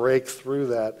to break through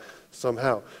that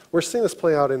somehow. We're seeing this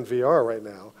play out in VR right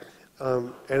now,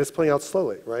 and it's playing out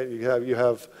slowly, right? You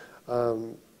have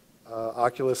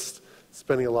Oculus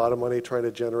spending a lot of money trying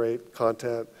to generate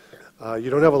content. You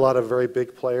don't have a lot of very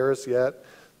big players yet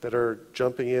that are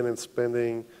jumping in and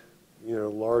spending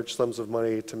large sums of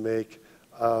money to make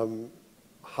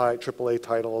high AAA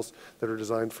titles that are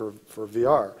designed for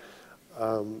VR.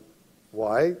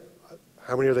 Why?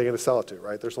 How many are they going to sell it to,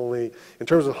 right? There's only, in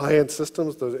terms of high-end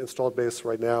systems, the installed base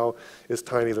right now is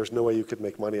tiny. There's no way you could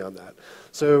make money on that.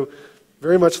 So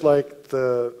very much like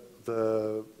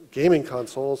the gaming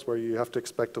consoles, where you have to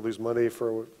expect to lose money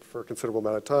for a considerable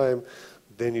amount of time,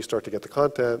 then you start to get the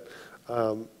content.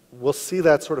 We'll see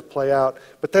that sort of play out,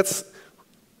 but that's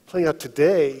playing out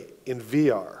today in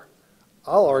VR.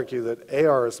 I'll argue that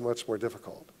AR is much more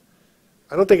difficult.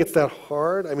 I don't think it's that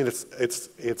hard. I mean,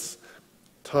 it's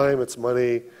time, it's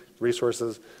money,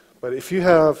 resources. But if you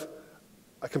have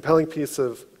a compelling piece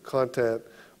of content,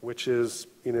 which is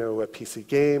a PC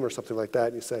game or something like that,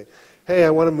 and you say, hey, I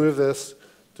want to move this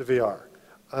to VR.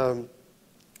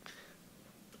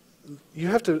 You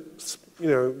have to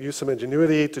use some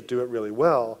ingenuity to do it really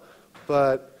well,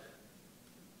 but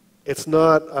it's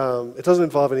not, it doesn't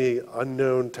involve any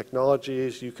unknown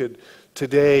technologies.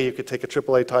 Today you could take a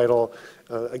AAA title,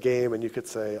 a game, and you could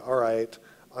say, all right,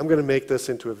 I'm going to make this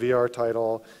into a VR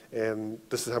title, and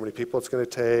this is how many people it's going to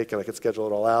take, and I could schedule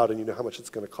it all out, and you know how much it's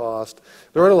going to cost.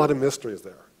 There aren't a lot of mysteries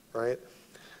there, right?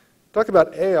 Talk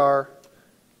about AR,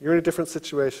 you're in a different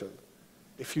situation.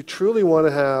 If you truly want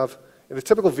to have, in a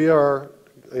typical VR,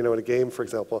 in a game, for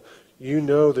example, you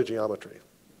know the geometry.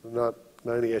 Not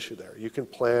any issue there. You can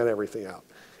plan everything out.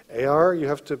 AR, you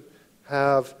have to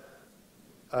have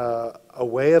a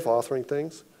way of authoring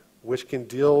things which can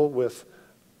deal with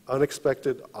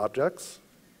unexpected objects,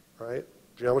 right?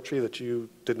 Geometry that you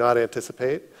did not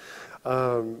anticipate.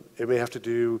 It may have to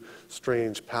do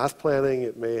strange path planning.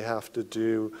 It may have to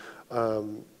do,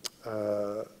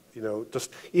 just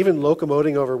even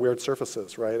locomoting over weird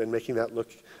surfaces, right, and making that look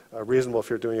reasonable if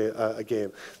you're doing a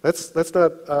game. That's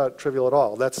not trivial at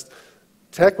all. That's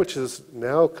tech which is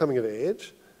now coming of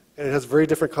age, and it has very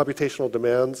different computational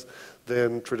demands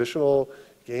than traditional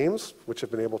games, which have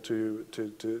been able to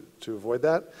avoid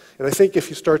that. And I think if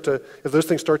those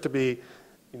things start to be,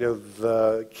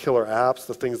 the killer apps,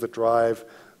 the things that drive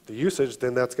the usage,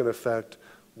 then that's going to affect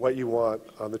what you want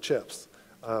on the chips.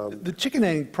 The chicken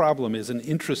egg problem is an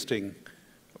interesting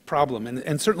problem,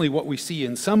 and certainly what we see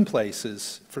in some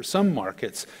places, for some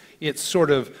markets, it's sort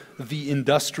of the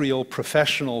industrial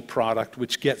professional product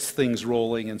which gets things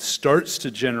rolling and starts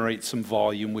to generate some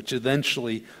volume, which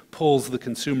eventually pulls the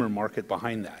consumer market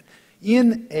behind that.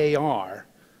 In AR,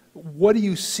 what do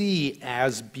you see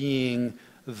as being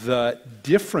the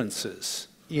differences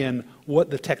in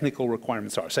what the technical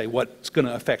requirements are? Say, what's going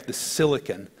to affect the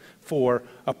silicon for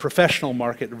a professional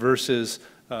market versus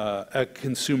a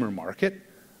consumer market?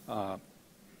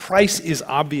 Price is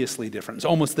obviously different. It's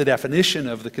almost the definition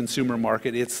of the consumer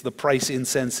market. It's the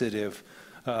price-insensitive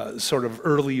sort of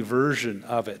early version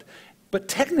of it. But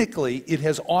technically, it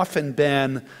has often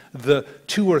been the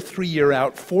 2 or 3 year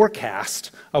out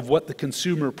forecast of what the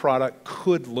consumer product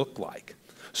could look like.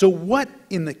 So what,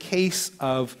 in the case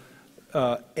of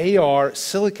AR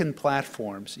silicon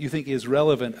platforms, you think is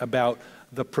relevant about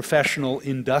the professional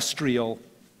industrial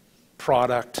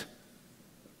product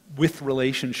with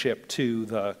relationship to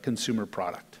the consumer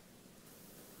product?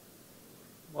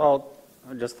 Well,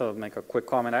 just to make a quick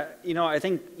comment, I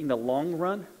think in the long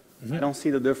run, I don't see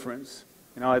the difference.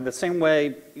 The same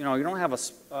way, you don't have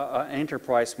an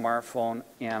enterprise smartphone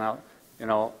and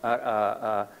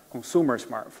a consumer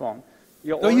smartphone.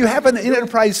 No, you have an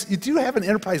enterprise. You do have an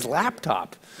enterprise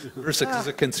laptop versus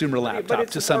a consumer laptop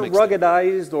to some extent. But it's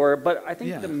ruggedized, but I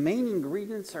think the main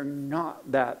ingredients are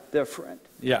not that different.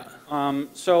 Yeah.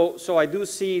 So I do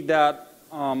see that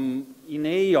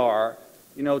in AR,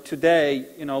 today,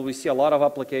 we see a lot of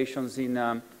applications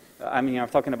in. I'm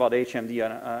talking about HMD,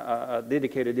 a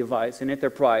dedicated device in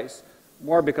enterprise,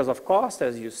 more because of cost,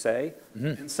 as you say,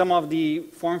 and some of the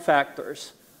form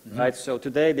factors. Right. So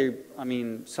today,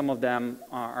 some of them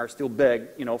are still big,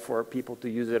 for people to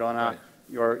use it on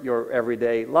your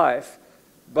everyday life.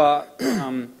 But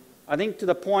I think to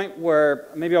the point where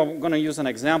maybe I'm going to use an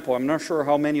example. I'm not sure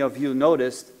how many of you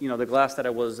noticed, the glass that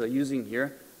I was using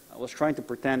here. I was trying to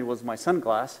pretend it was my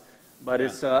sunglass, but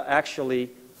it's actually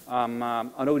an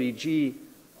ODG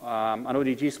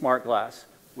smart glass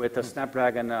with a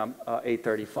Snapdragon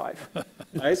 835.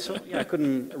 Right? So I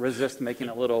couldn't resist making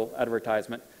a little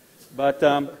advertisement. But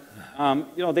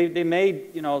they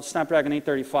made Snapdragon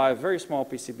 835, very small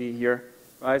PCB here,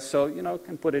 right? So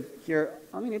can put it here.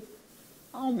 It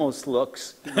almost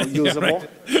looks usable.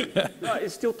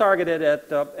 It's still targeted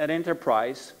at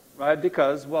enterprise, right?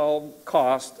 Because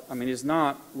cost. is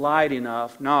not light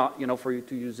enough, for you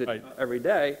to use it every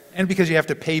day. And because you have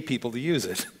to pay people to use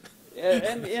it.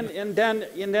 And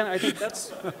then I think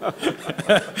that's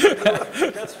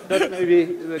maybe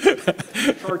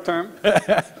the short term.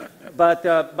 But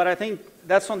I think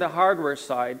that's on the hardware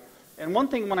side. And one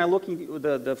thing when I look into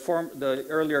the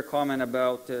earlier comment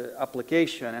about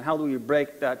application and how do we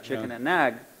break that chicken and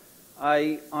egg,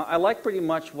 I like pretty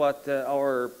much what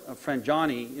our friend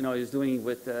Johnny is doing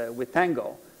with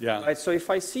Tango. Yeah. Right? So if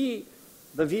I see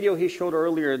the video he showed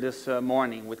earlier this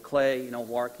morning with Clay,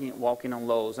 walking on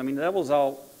Lowe's, that was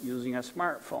all using a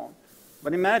smartphone.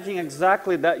 But imagine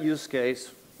exactly that use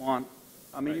case on,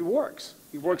 it works.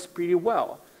 It works pretty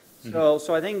well.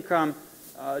 So I think the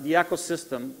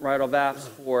ecosystem, of apps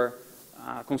for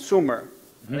consumer,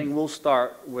 I think we'll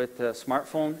start with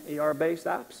smartphone AR-based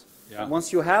apps. Yeah.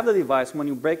 Once you have the device, when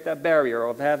you break that barrier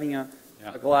of having a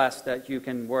glass that you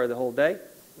can wear the whole day,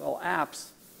 apps,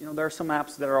 there are some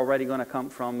apps that are already going to come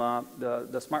from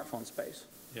the smartphone space.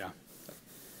 Yeah.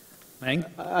 Peng?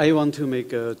 I want to make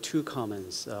 2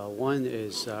 comments. One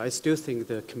is I still think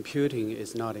the computing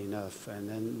is not enough, and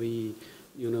then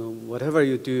whatever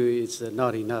you do is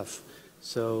not enough.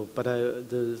 So, but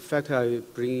the fact I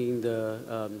bring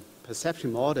the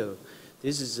perception model,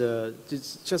 this is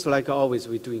just like always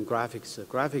we do in graphics.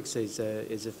 Graphics is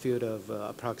a field of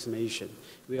approximation.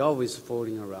 We're always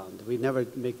floating around. We never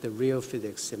make the real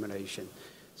physics simulation.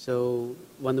 So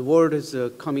when the world is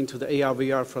coming to the AR,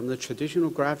 VR from the traditional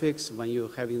graphics, when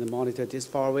you're having the monitor this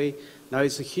far away, now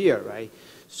it's here, right?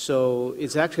 So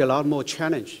it's actually a lot more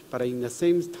challenge, but in the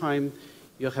same time,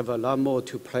 you have a lot more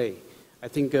to play. I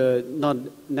think not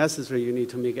necessarily you need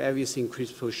to make everything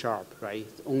crystal sharp, right?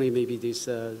 Only maybe this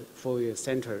foveal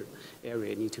center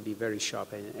area need to be very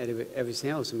sharp, and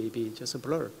everything else may be just a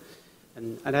blur.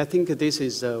 And I think this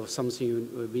is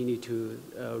something we need to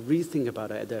rethink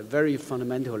about at a very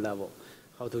fundamental level,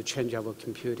 how to change our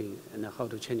computing and how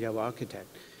to change our architect.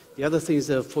 The other thing is,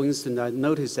 for instance, I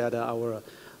noticed that our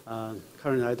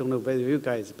current, I don't know whether you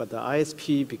guys, but the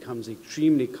ISP becomes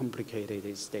extremely complicated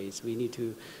these days. We need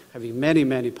to having many,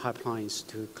 many pipelines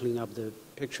to clean up the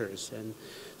pictures. And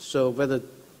so whether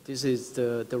this is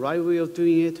the right way of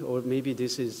doing it, or maybe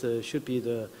this is should be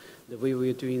the way we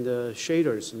were doing the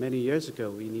shaders many years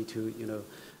ago. We need to,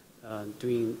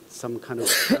 doing some kind of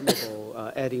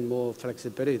programmable, adding more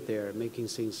flexibility there, making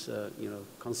things,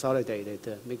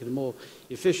 consolidated, make it more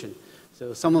efficient.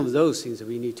 So some of those things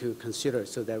we need to consider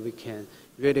so that we can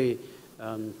really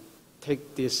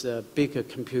take this big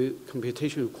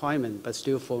computation requirement, but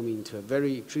still form into a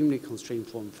very extremely constrained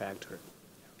form factor.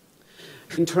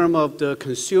 In terms of the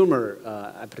consumer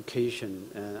application,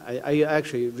 I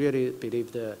actually really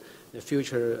believe the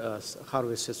future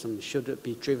hardware system should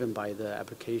be driven by the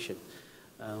application.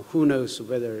 Who knows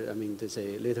whether, there's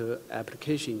a little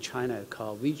application in China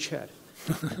called WeChat,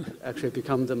 actually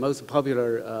become the most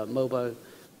popular mobile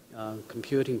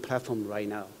computing platform right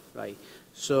now, right?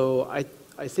 So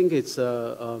I think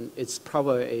it's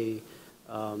probably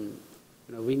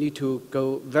we need to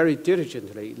go very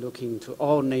diligently looking to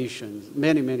all nations,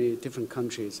 many different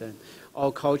countries and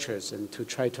all cultures, and to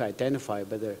try to identify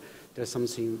whether there's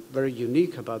something very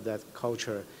unique about that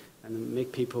culture and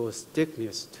make people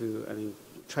stickiness to,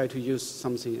 try to use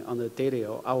something on a daily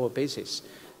or hour basis.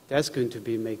 That's going to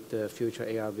make the future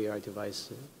AR, VR device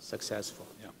successful.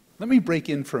 Yeah. Let me break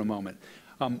in for a moment.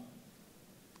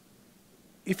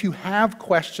 If you have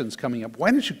questions coming up,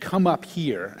 why don't you come up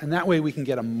here, and that way we can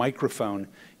get a microphone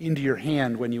into your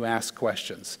hand when you ask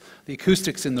questions. The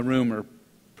acoustics in the room are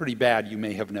pretty bad, you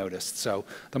may have noticed, so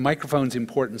the microphone's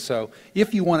important. So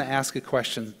if you want to ask a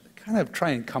question, kind of try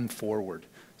and come forward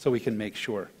so we can make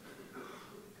sure.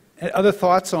 Other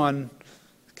thoughts on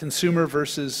consumer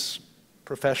versus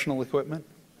professional equipment?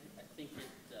 I think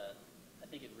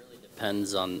it really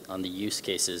depends on the use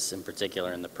cases, in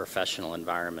particular in the professional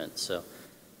environment. So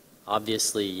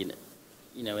obviously, in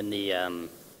the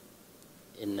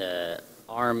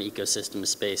ARM ecosystem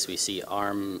space, we see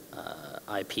ARM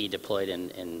IP deployed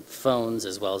in phones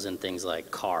as well as in things like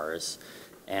cars.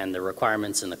 And the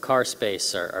requirements in the car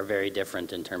space are very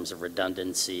different in terms of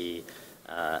redundancy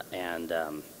and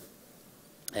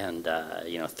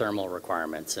thermal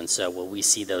requirements. And so will we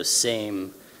see those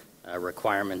same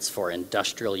requirements for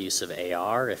industrial use of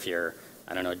AR if you're,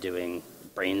 doing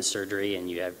brain surgery and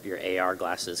you have your AR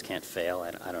glasses can't fail?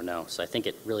 I don't know. So I think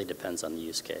it really depends on the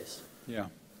use case. Yeah.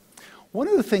 One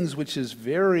of the things which is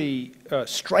very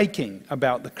striking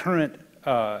about the current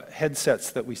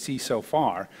headsets that we see so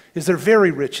far is they're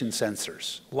very rich in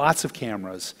sensors, lots of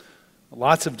cameras,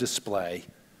 lots of display.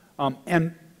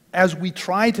 And as we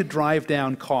try to drive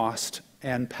down cost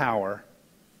and power,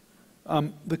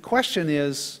 the question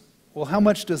is, well, how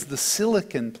much does the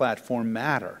silicon platform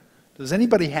matter? Does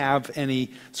anybody have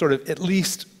any sort of at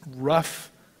least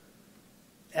rough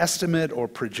estimate or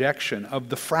projection of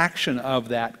the fraction of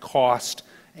that cost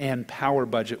and power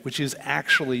budget which is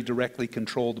actually directly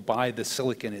controlled by the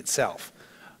silicon itself?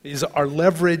 Is our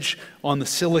leverage on the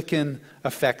silicon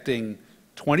affecting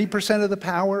 20% of the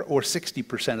power or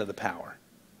 60% of the power?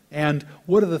 And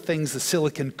what are the things the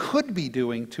silicon could be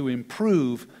doing to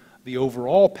improve the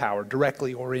overall power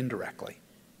directly or indirectly?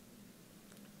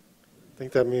 I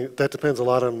think that depends a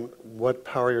lot on what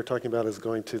power you're talking about is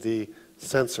going to the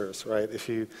sensors, right? If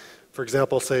you, for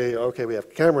example, say, okay, we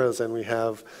have cameras and we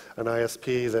have an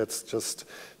ISP that's just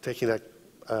taking that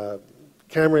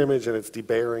camera image and it's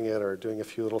debayering it or doing a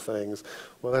few little things,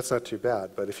 well, that's not too bad.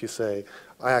 But if you say,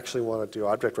 I actually want to do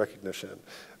object recognition,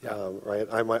 right?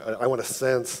 I want to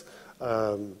sense,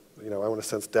 I want to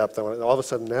sense depth. All of a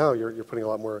sudden now you're putting a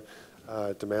lot more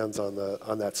demands on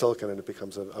that silicon, and it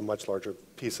becomes a much larger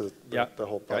piece of the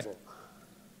whole puzzle. Okay.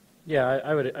 Yeah,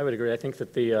 I would agree. I think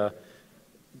that the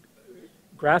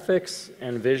graphics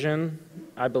and vision,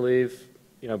 I believe,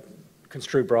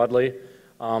 construed broadly,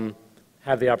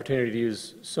 have the opportunity to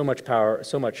use so much power,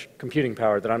 so much computing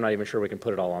power that I'm not even sure we can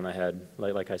put it all on the head,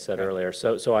 like I said earlier.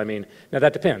 So I mean, now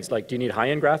that depends. Like, do you need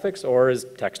high-end graphics or is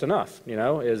text enough?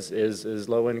 Is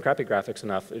low-end crappy graphics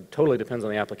enough? It totally depends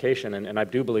on the application, and I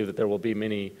do believe that there will be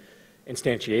many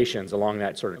instantiations along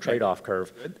that sort of trade-off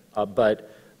curve.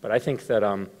 But I think that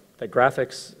that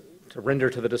graphics to render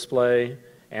to the display,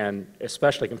 and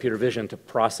especially computer vision to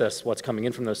process what's coming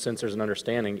in from those sensors and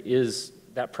understanding, is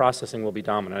that processing will be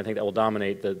dominant. I think that will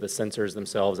dominate the sensors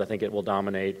themselves. I think it will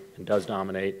dominate and does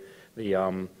dominate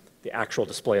the actual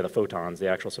display of the photons, the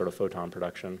actual sort of photon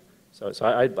production. So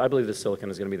I believe the silicon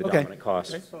is going to be the dominant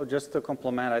cost. Okay. So just to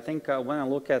complement, I think when I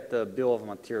look at the bill of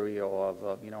material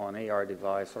of an AR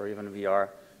device or even VR,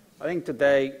 I think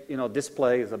today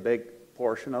display is a big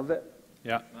portion of it.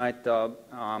 Yeah.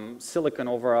 Right. Silicon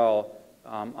overall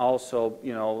also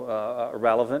a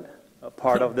relevant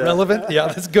part of the relevant. Yeah,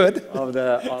 that's good. of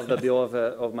the bill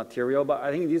of material. But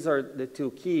I think these are the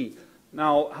two key.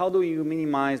 Now, how do you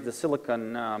minimize the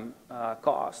silicon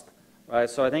cost? Right.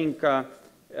 So I think.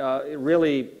 It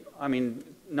really,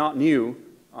 not new,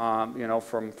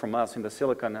 from us in the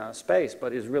silicon space,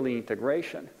 but is really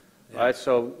integration, right?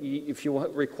 So if you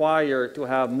require to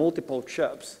have multiple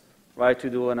chips, right, to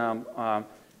do an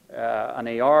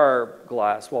AR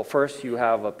glass, well, first you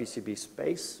have a PCB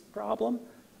space problem,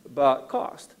 but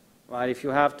cost, right? If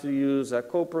you have to use a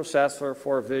coprocessor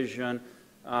for vision,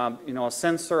 a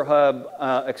sensor hub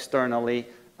externally,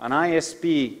 an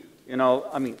ISP.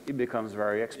 It becomes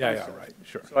very expensive. Yeah, right,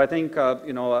 sure. So I think,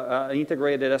 an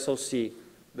integrated SoC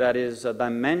that is a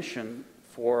dimension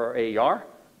for AR,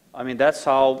 that's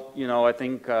how, I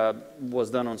think was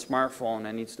done on smartphone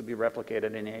and needs to be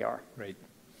replicated in AR. Great.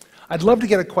 I'd love to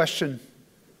get a question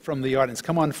from the audience.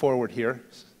 Come on forward here.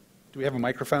 Do we have a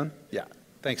microphone? Yeah.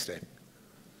 Thanks, Dave.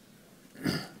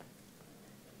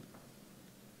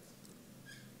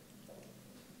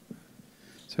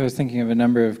 So I was thinking of a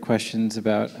number of questions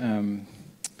about, trying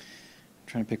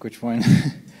to pick which one.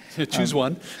 Choose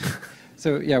one.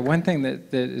 So yeah, one thing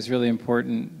that is really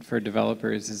important for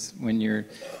developers is when you're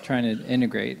trying to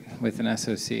integrate with an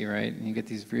SoC, right? And you get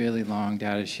these really long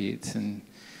data sheets, and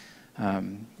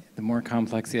the more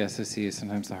complex the SoC is,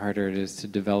 sometimes the harder it is to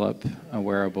develop a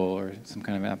wearable or some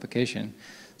kind of application.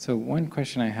 So one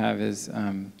question I have is,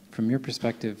 from your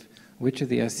perspective, which of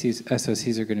the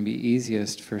SoCs are going to be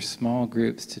easiest for small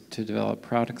groups to develop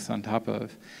products on top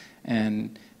of?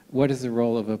 And what is the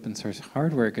role of open source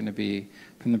hardware going to be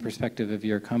from the perspective of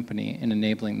your company in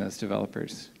enabling those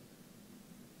developers?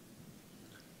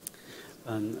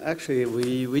 Actually,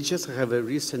 we just have a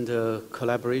recent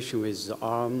collaboration with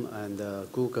ARM and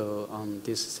Google on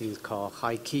this thing called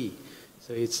High Key.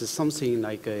 So it's something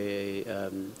like with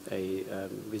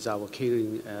our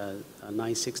Kirin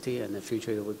 960, and in the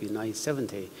future it would be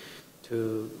 970,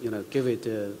 to give it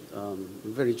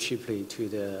very cheaply to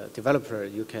the developer.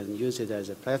 You can use it as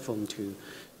a platform to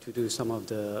do some of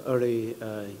the early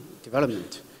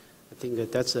development. I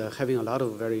think that's having a lot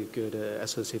of very good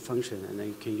SoC function, and then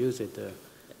you can use it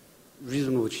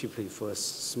reasonably cheaply for a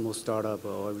small startup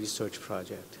or a research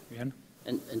project.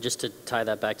 And just to tie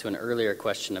that back to an earlier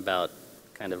question about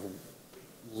kind of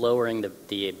lowering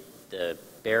the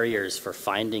barriers for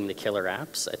finding the killer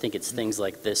apps, I think it's things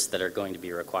like this that are going to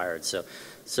be required. So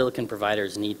silicon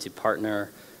providers need to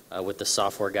partner with the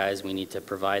software guys. We need to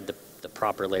provide the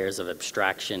proper layers of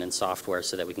abstraction and software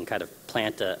so that we can kind of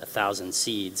plant 1,000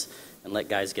 seeds and let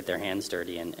guys get their hands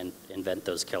dirty and invent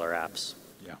those killer apps.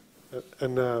 Yeah.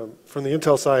 And from the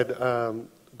Intel side,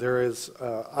 there is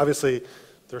obviously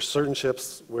there are certain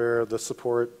chips where the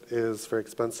support is very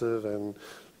expensive and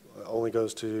only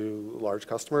goes to large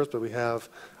customers, but we have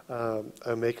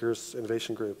a makers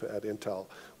innovation group at Intel,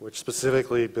 which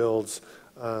specifically builds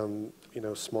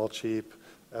small, cheap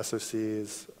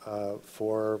SoCs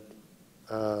for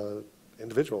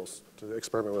individuals to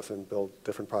experiment with and build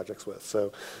different projects with.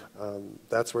 So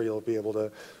that's where you'll be able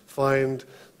to find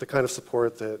the kind of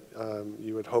support that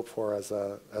you would hope for as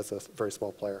a very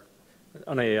small player.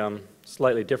 On a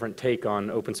slightly different take on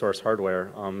open source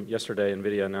hardware, yesterday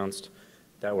NVIDIA announced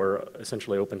that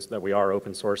we are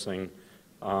open sourcing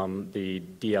the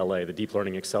DLA, the deep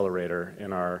learning accelerator,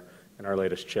 in our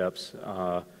latest chips,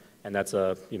 and that's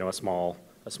a small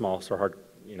sort of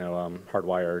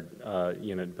hardwired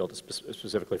unit built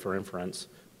specifically for inference,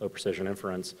 low precision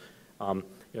inference.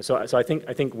 So I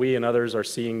think we and others are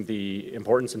seeing the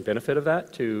importance and benefit of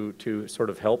that to sort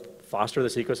of help foster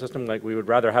this ecosystem. Like, we would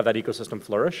rather have that ecosystem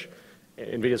flourish.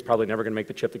 NVIDIA's probably never going to make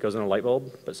the chip that goes in a light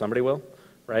bulb, but somebody will,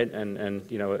 right? And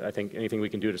I think anything we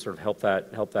can do to sort of help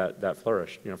that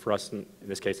flourish. For us in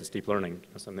this case, it's deep learning,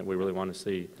 something that we really want to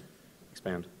see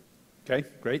expand. Okay,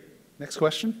 great. Next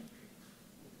question.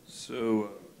 So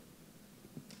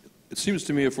it seems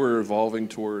to me if we're evolving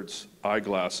towards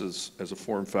eyeglasses as a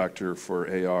form factor for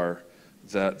AR,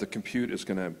 that the compute is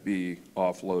going to be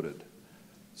offloaded.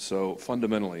 So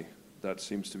fundamentally, that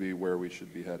seems to be where we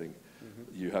should be heading.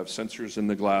 Mm-hmm. You have sensors in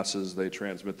the glasses, they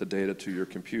transmit the data to your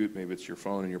compute, maybe it's your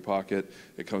phone in your pocket,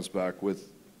 it comes back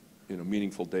with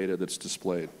meaningful data that's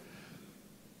displayed.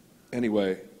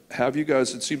 Anyway, have you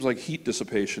guys, it seems like heat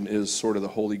dissipation is sort of the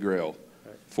holy grail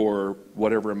for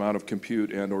whatever amount of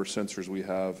compute and or sensors we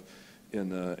have in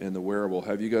the wearable.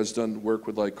 Have you guys done work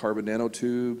with like carbon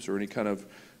nanotubes or any kind of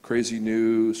crazy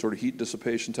new sort of heat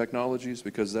dissipation technologies?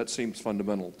 Because that seems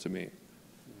fundamental to me.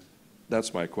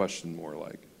 That's my question more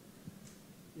like.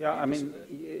 Yeah, I mean,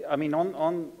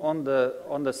 on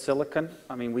the silicon,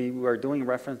 I mean, we were doing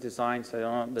reference designs. I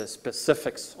don't know the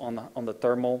specifics on the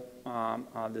thermal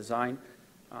design,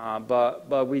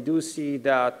 but we do see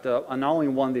that an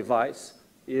all-in-one device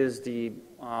is the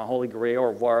holy grail,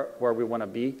 or where we want to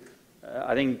be.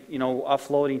 I think, you know,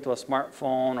 offloading to a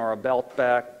smartphone or a belt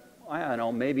bag, I don't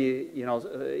know, maybe, you know,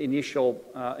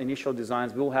 initial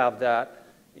designs will have that,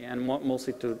 and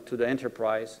mostly to the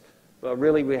enterprise. But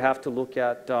really, we have to look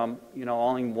at, you know,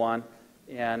 all-in-one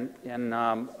and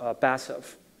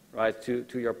passive, right,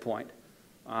 to your point.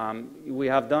 We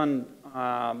have done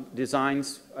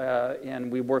designs,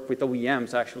 and we work with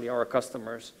OEMs, actually, our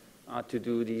customers, to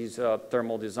do these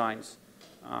thermal designs.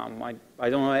 I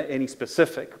don't know any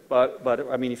specific, but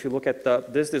I mean, if you look at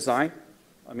this design,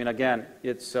 I mean, again,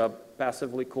 it's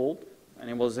passively cooled,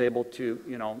 and it was able to,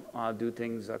 you know, do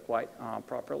things quite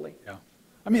properly. Yeah.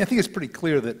 I mean, I think it's pretty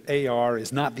clear that AR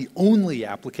is not the only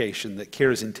application that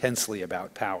cares intensely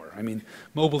about power. I mean,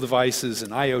 mobile devices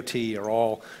and IoT are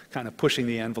all kind of pushing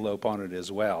the envelope on it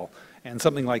as well. And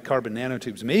something like carbon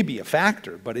nanotubes may be a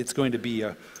factor, but it's going to be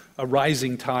a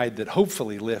rising tide that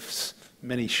hopefully lifts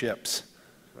many ships,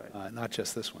 right. Not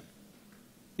just this one.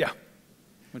 Yeah,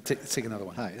 let's take another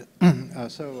one. Hi.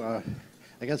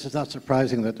 I guess it's not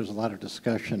surprising that there's a lot of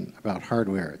discussion about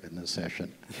hardware in this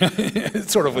session. It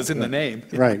sort of was in the name.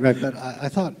 Right. But I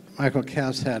thought Michael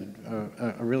Kass had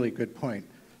a really good point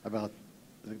about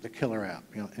the killer app,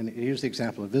 you know, and he used the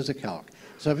example of VisiCalc.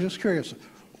 So I'm just curious,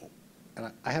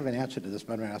 and I have an answer to this,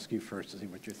 but I'm going to ask you first to see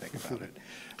what you think about it.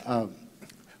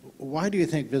 Why do you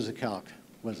think VisiCalc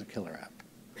was a killer app?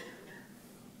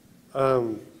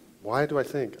 Why do I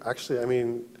think? Actually, I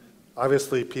mean,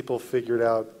 obviously people figured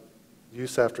out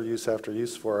use after use after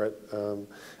use for it.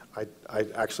 I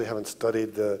actually haven't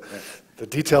studied the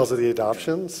details of the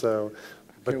adoption, so,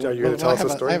 but are you going to tell us a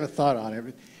story? I have a thought on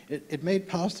it. It made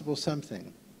possible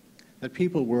something that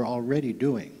people were already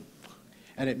doing,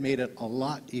 and it made it a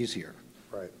lot easier.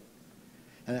 Right.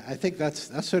 And I think that's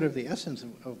sort of the essence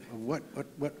of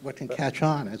what can catch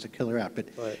on as a killer app.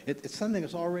 It's something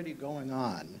that's already going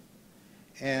on,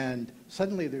 and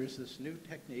suddenly there's this new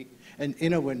technique. And you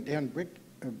know, when Dan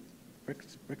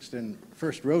Brixton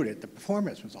first wrote it, the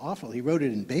performance was awful. He wrote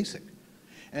it in BASIC,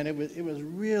 and it was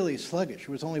really sluggish. It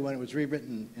was only when it was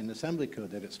rewritten in assembly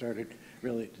code that it started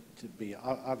really to be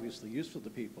obviously useful to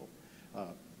people,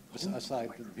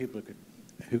 aside from the people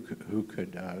who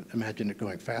could imagine it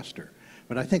going faster.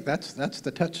 But I think that's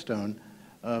the touchstone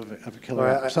of a killer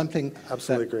app. Something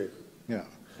absolutely agree. Yeah.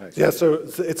 Right. Yeah. So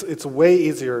it's way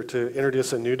easier to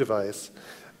introduce a new device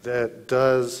that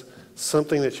does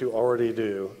something that you already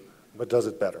do, but does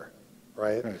it better,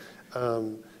 right?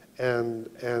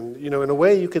 And you know, in a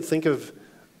way, you could think of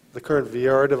the current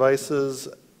VR devices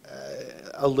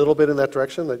a little bit in that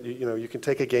direction. That you know, you can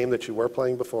take a game that you were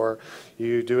playing before,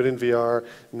 you do it in VR.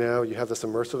 Now you have this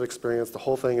immersive experience. The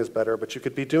whole thing is better, but you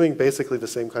could be doing basically the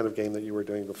same kind of game that you were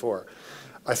doing before.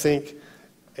 I think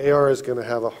AR is going to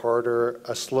have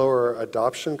a slower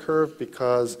adoption curve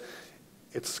because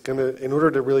it's going to, in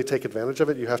order to really take advantage of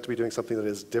it, you have to be doing something that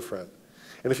is different.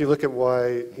 And if you look at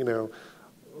why, you know,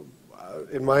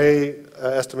 in my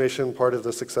estimation, part of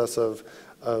the success of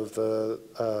the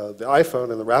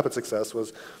iPhone and the rapid success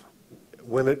was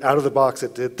when out of the box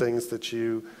it did things that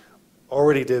you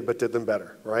already did but did them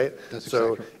better, right?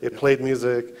 So it played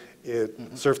music, it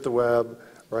surfed the web,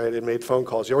 right? It made phone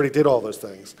calls. You already did all those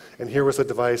things. And here was a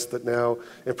device that now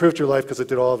improved your life because it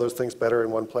did all of those things better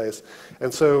in one place.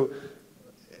 And so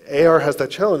AR has that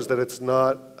challenge that it's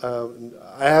not,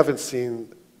 I haven't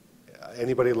seen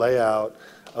anybody lay out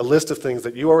a list of things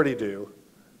that you already do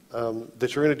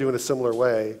that you're going to do in a similar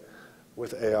way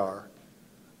with AR.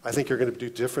 I think you're going to do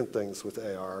different things with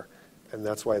AR, and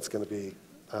that's why it's going to be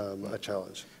a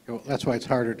challenge. Well, that's why it's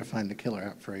harder to find the killer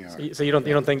app for AR. So you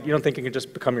don't think it can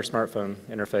just become your smartphone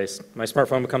interface? My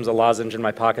smartphone becomes a lozenge in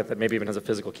my pocket that maybe even has a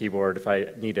physical keyboard if I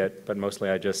need it, but mostly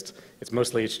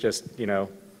it's just, you know,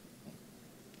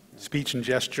 speech and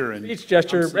gesture and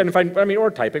and if I mean, or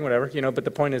typing, whatever, you know. But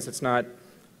the point is, doesn't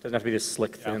have to be this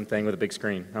slick, thin thing with a big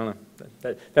screen. I don't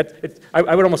know.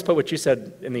 I would almost put what you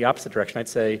said in the opposite direction. I'd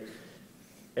say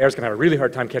AR's going to have a really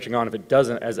hard time catching on if it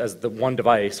doesn't, as the one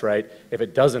device, right? If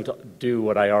it doesn't do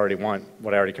what I already want,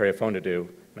 what I already carry a phone to do,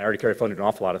 and I already carry a phone to do an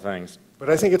awful lot of things. But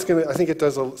I think it's going to. I think it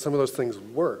does some of those things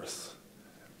worse.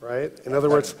 right? In other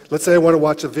words, let's say I want to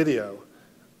watch a video.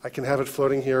 I can have it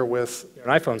floating here with... An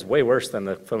iPhone's way worse than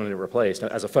the phone it replaced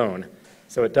as a phone.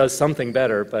 So it does something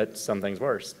better, but something's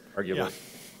worse, arguably. Yeah.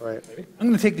 Right. Maybe? I'm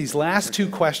going to take these last two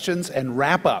questions and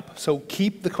wrap up. So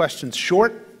keep the questions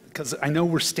short, because I know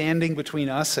we're standing between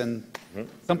us and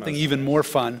something even more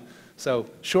fun. So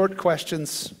short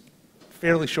questions,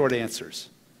 fairly short answers.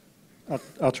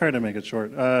 I'll try to make it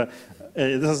short.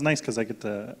 This is nice because I get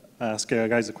to ask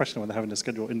guys a question without having to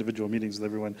schedule individual meetings with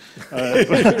everyone.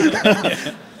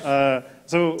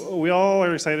 So we all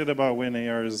are excited about when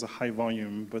AR is high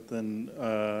volume, but then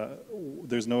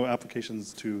there's no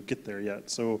applications to get there yet.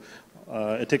 So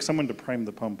it takes someone to prime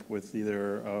the pump with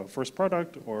either first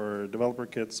product or developer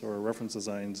kits or reference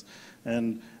designs.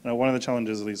 And one of the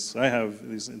challenges, at least I have, at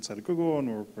least inside of Google, and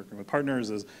we're working with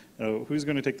partners, is who's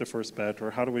going to take the first bet,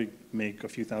 or how do we make a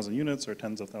few thousand units or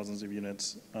tens of thousands of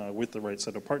units with the right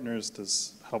set of partners to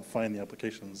help find the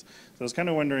applications. So I was kind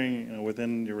of wondering,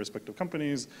 within your respective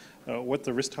companies, what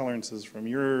the risk tolerance is from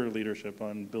your leadership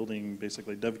on building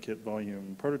basically dev kit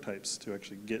volume prototypes to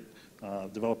actually get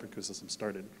developer ecosystem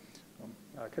started.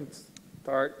 I can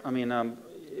start. I mean,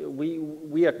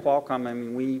 we at Qualcomm, I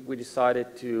mean, we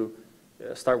decided to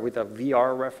start with a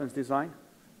VR reference design,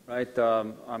 right?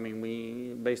 I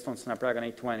mean, based on Snapdragon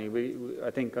 820,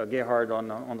 I think Gerhard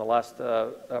on the last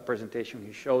presentation,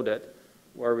 he showed it,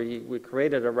 where we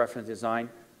created a reference design.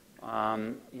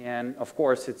 And of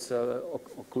course, it's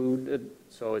occluded,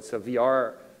 so it's a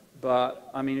VR.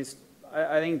 But I mean,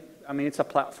 I think it's a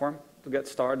platform to get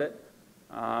started.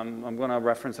 I'm going to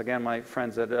reference again my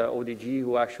friends at ODG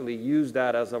who actually used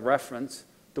that as a reference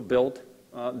to build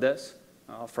this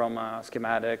from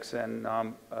schematics and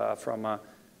from a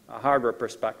hardware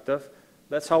perspective.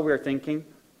 That's how we're thinking.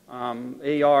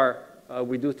 AR,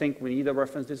 we do think we need a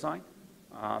reference design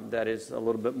that is a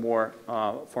little bit more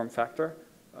form factor.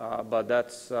 But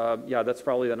that's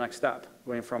probably the next step,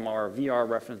 going from our VR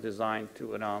reference design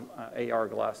to an AR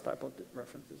glass type of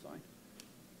reference design.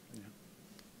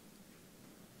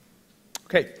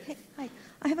 Okay. Hey, hi.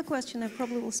 I have a question. I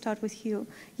probably will start with you.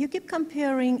 You keep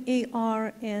comparing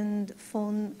AR and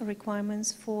phone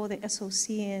requirements for the SoC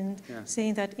and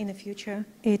saying that in the future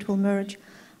it will merge.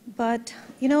 But,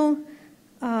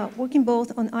 working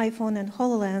both on iPhone and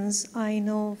HoloLens, I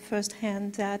know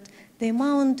firsthand that the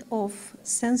amount of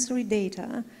sensory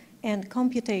data and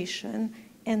computation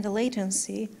and the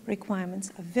latency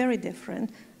requirements are very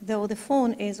different, though the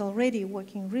phone is already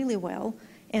working really well.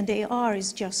 And AR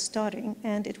is just starting,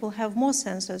 and it will have more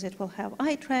sensors, it will have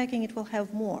eye tracking, it will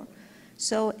have more.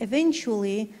 So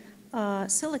eventually,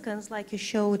 silicons like you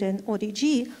showed in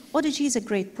ODG is a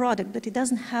great product, but it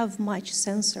doesn't have much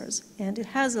sensors, and it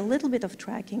has a little bit of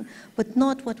tracking, but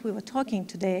not what we were talking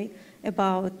today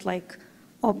about, like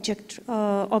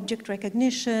object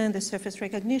recognition, the surface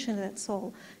recognition, that's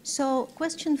all. So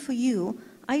question for you.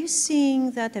 Are you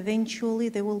seeing that eventually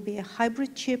there will be a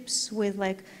hybrid chips with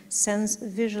like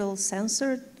visual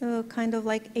sensor kind of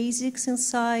like ASICs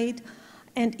inside?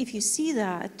 And if you see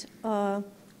that,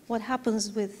 what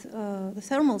happens with the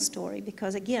thermal story?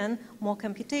 Because again, more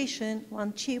computation,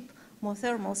 one chip, more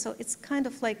thermal. So it's kind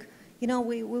of like,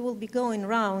 we will be going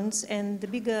rounds, and the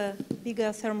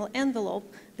bigger thermal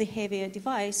envelope, the heavier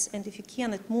device, and if you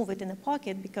cannot move it in a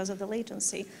pocket because of the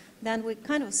latency, then we're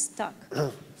kind of stuck.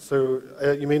 So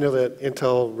you may know that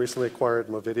Intel recently acquired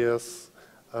Movidius.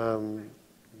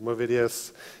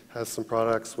 Movidius has some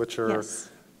products which are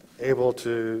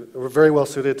we're very well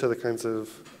suited to the kinds of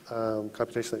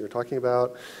computation that you're talking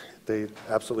about. They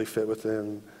absolutely fit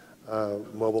within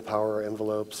mobile power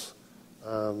envelopes.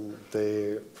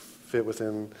 They fit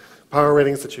within power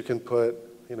ratings that you can put,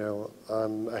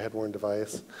 on a head-worn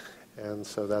device, and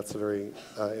so that's a very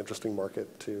interesting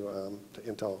market to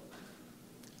Intel.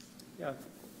 Yeah.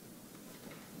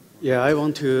 Yeah, I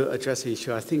want to address the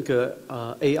issue. I think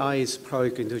AI is probably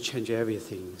going to change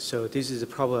everything. So this is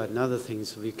probably another thing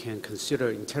so we can consider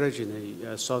intelligently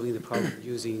solving the problem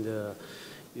using the,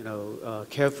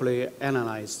 carefully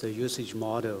analyze the usage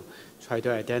model, try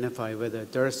to identify whether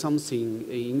there's something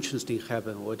interesting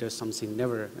happen or there's something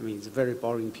never. I mean, it's a very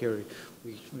boring period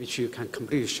which you can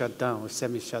completely shut down or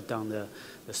semi-shut down the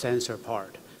sensor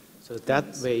part. So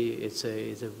that way, it's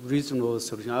a reasonable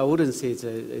solution. I wouldn't say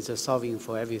it's a solving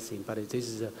for everything, but this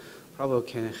is probably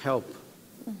can help.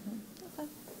 Mm-hmm. Okay.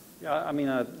 Yeah, I mean,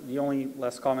 the only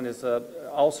last comment is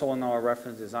also on our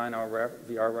reference design, our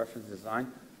VR reference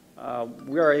design,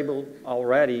 we are able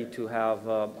already to have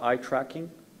eye tracking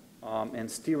and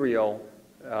stereo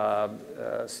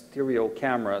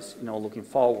cameras, looking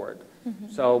forward. Mm-hmm.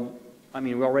 So, I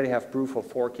mean, we already have proof of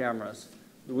 4 cameras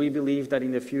Do we believe that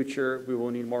in the future we will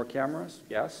need more cameras?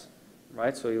 Yes.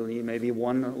 Right, so you'll need maybe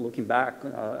one looking back.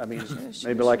 I mean,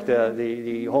 maybe like the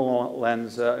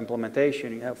HoloLens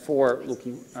implementation, you have 4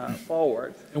 looking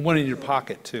forward. And one in your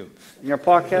pocket too. In your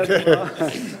pocket,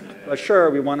 but sure,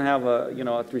 we want to have a a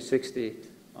 360,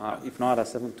 if not a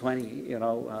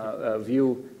 720,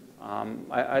 view.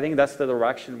 I think that's the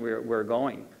direction we're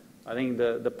going. I think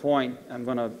the point. I'm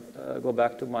going to go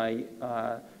back to my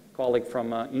colleague from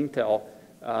Intel,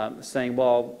 saying,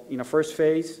 well, in a first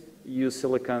phase, use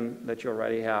silicon that you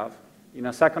already have. In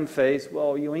a second phase,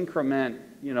 well, you increment,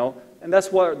 and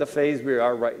that's what the phase we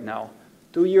are right now.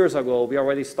 2 years ago, we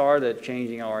already started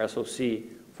changing our SoC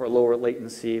for lower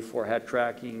latency, for head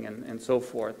tracking, and so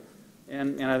forth.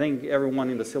 And I think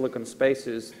everyone in the silicon space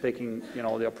is taking,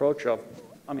 the approach of,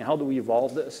 how do we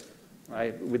evolve this,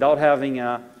 right? Without having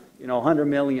 100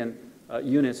 million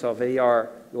units of AR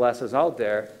glasses out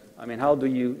there, how do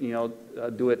you,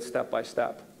 do it step by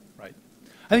step?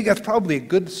 I think that's probably a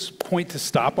good point to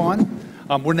stop on.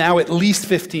 We're now at least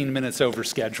 15 minutes over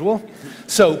schedule.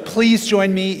 So please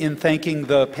join me in thanking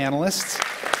the panelists.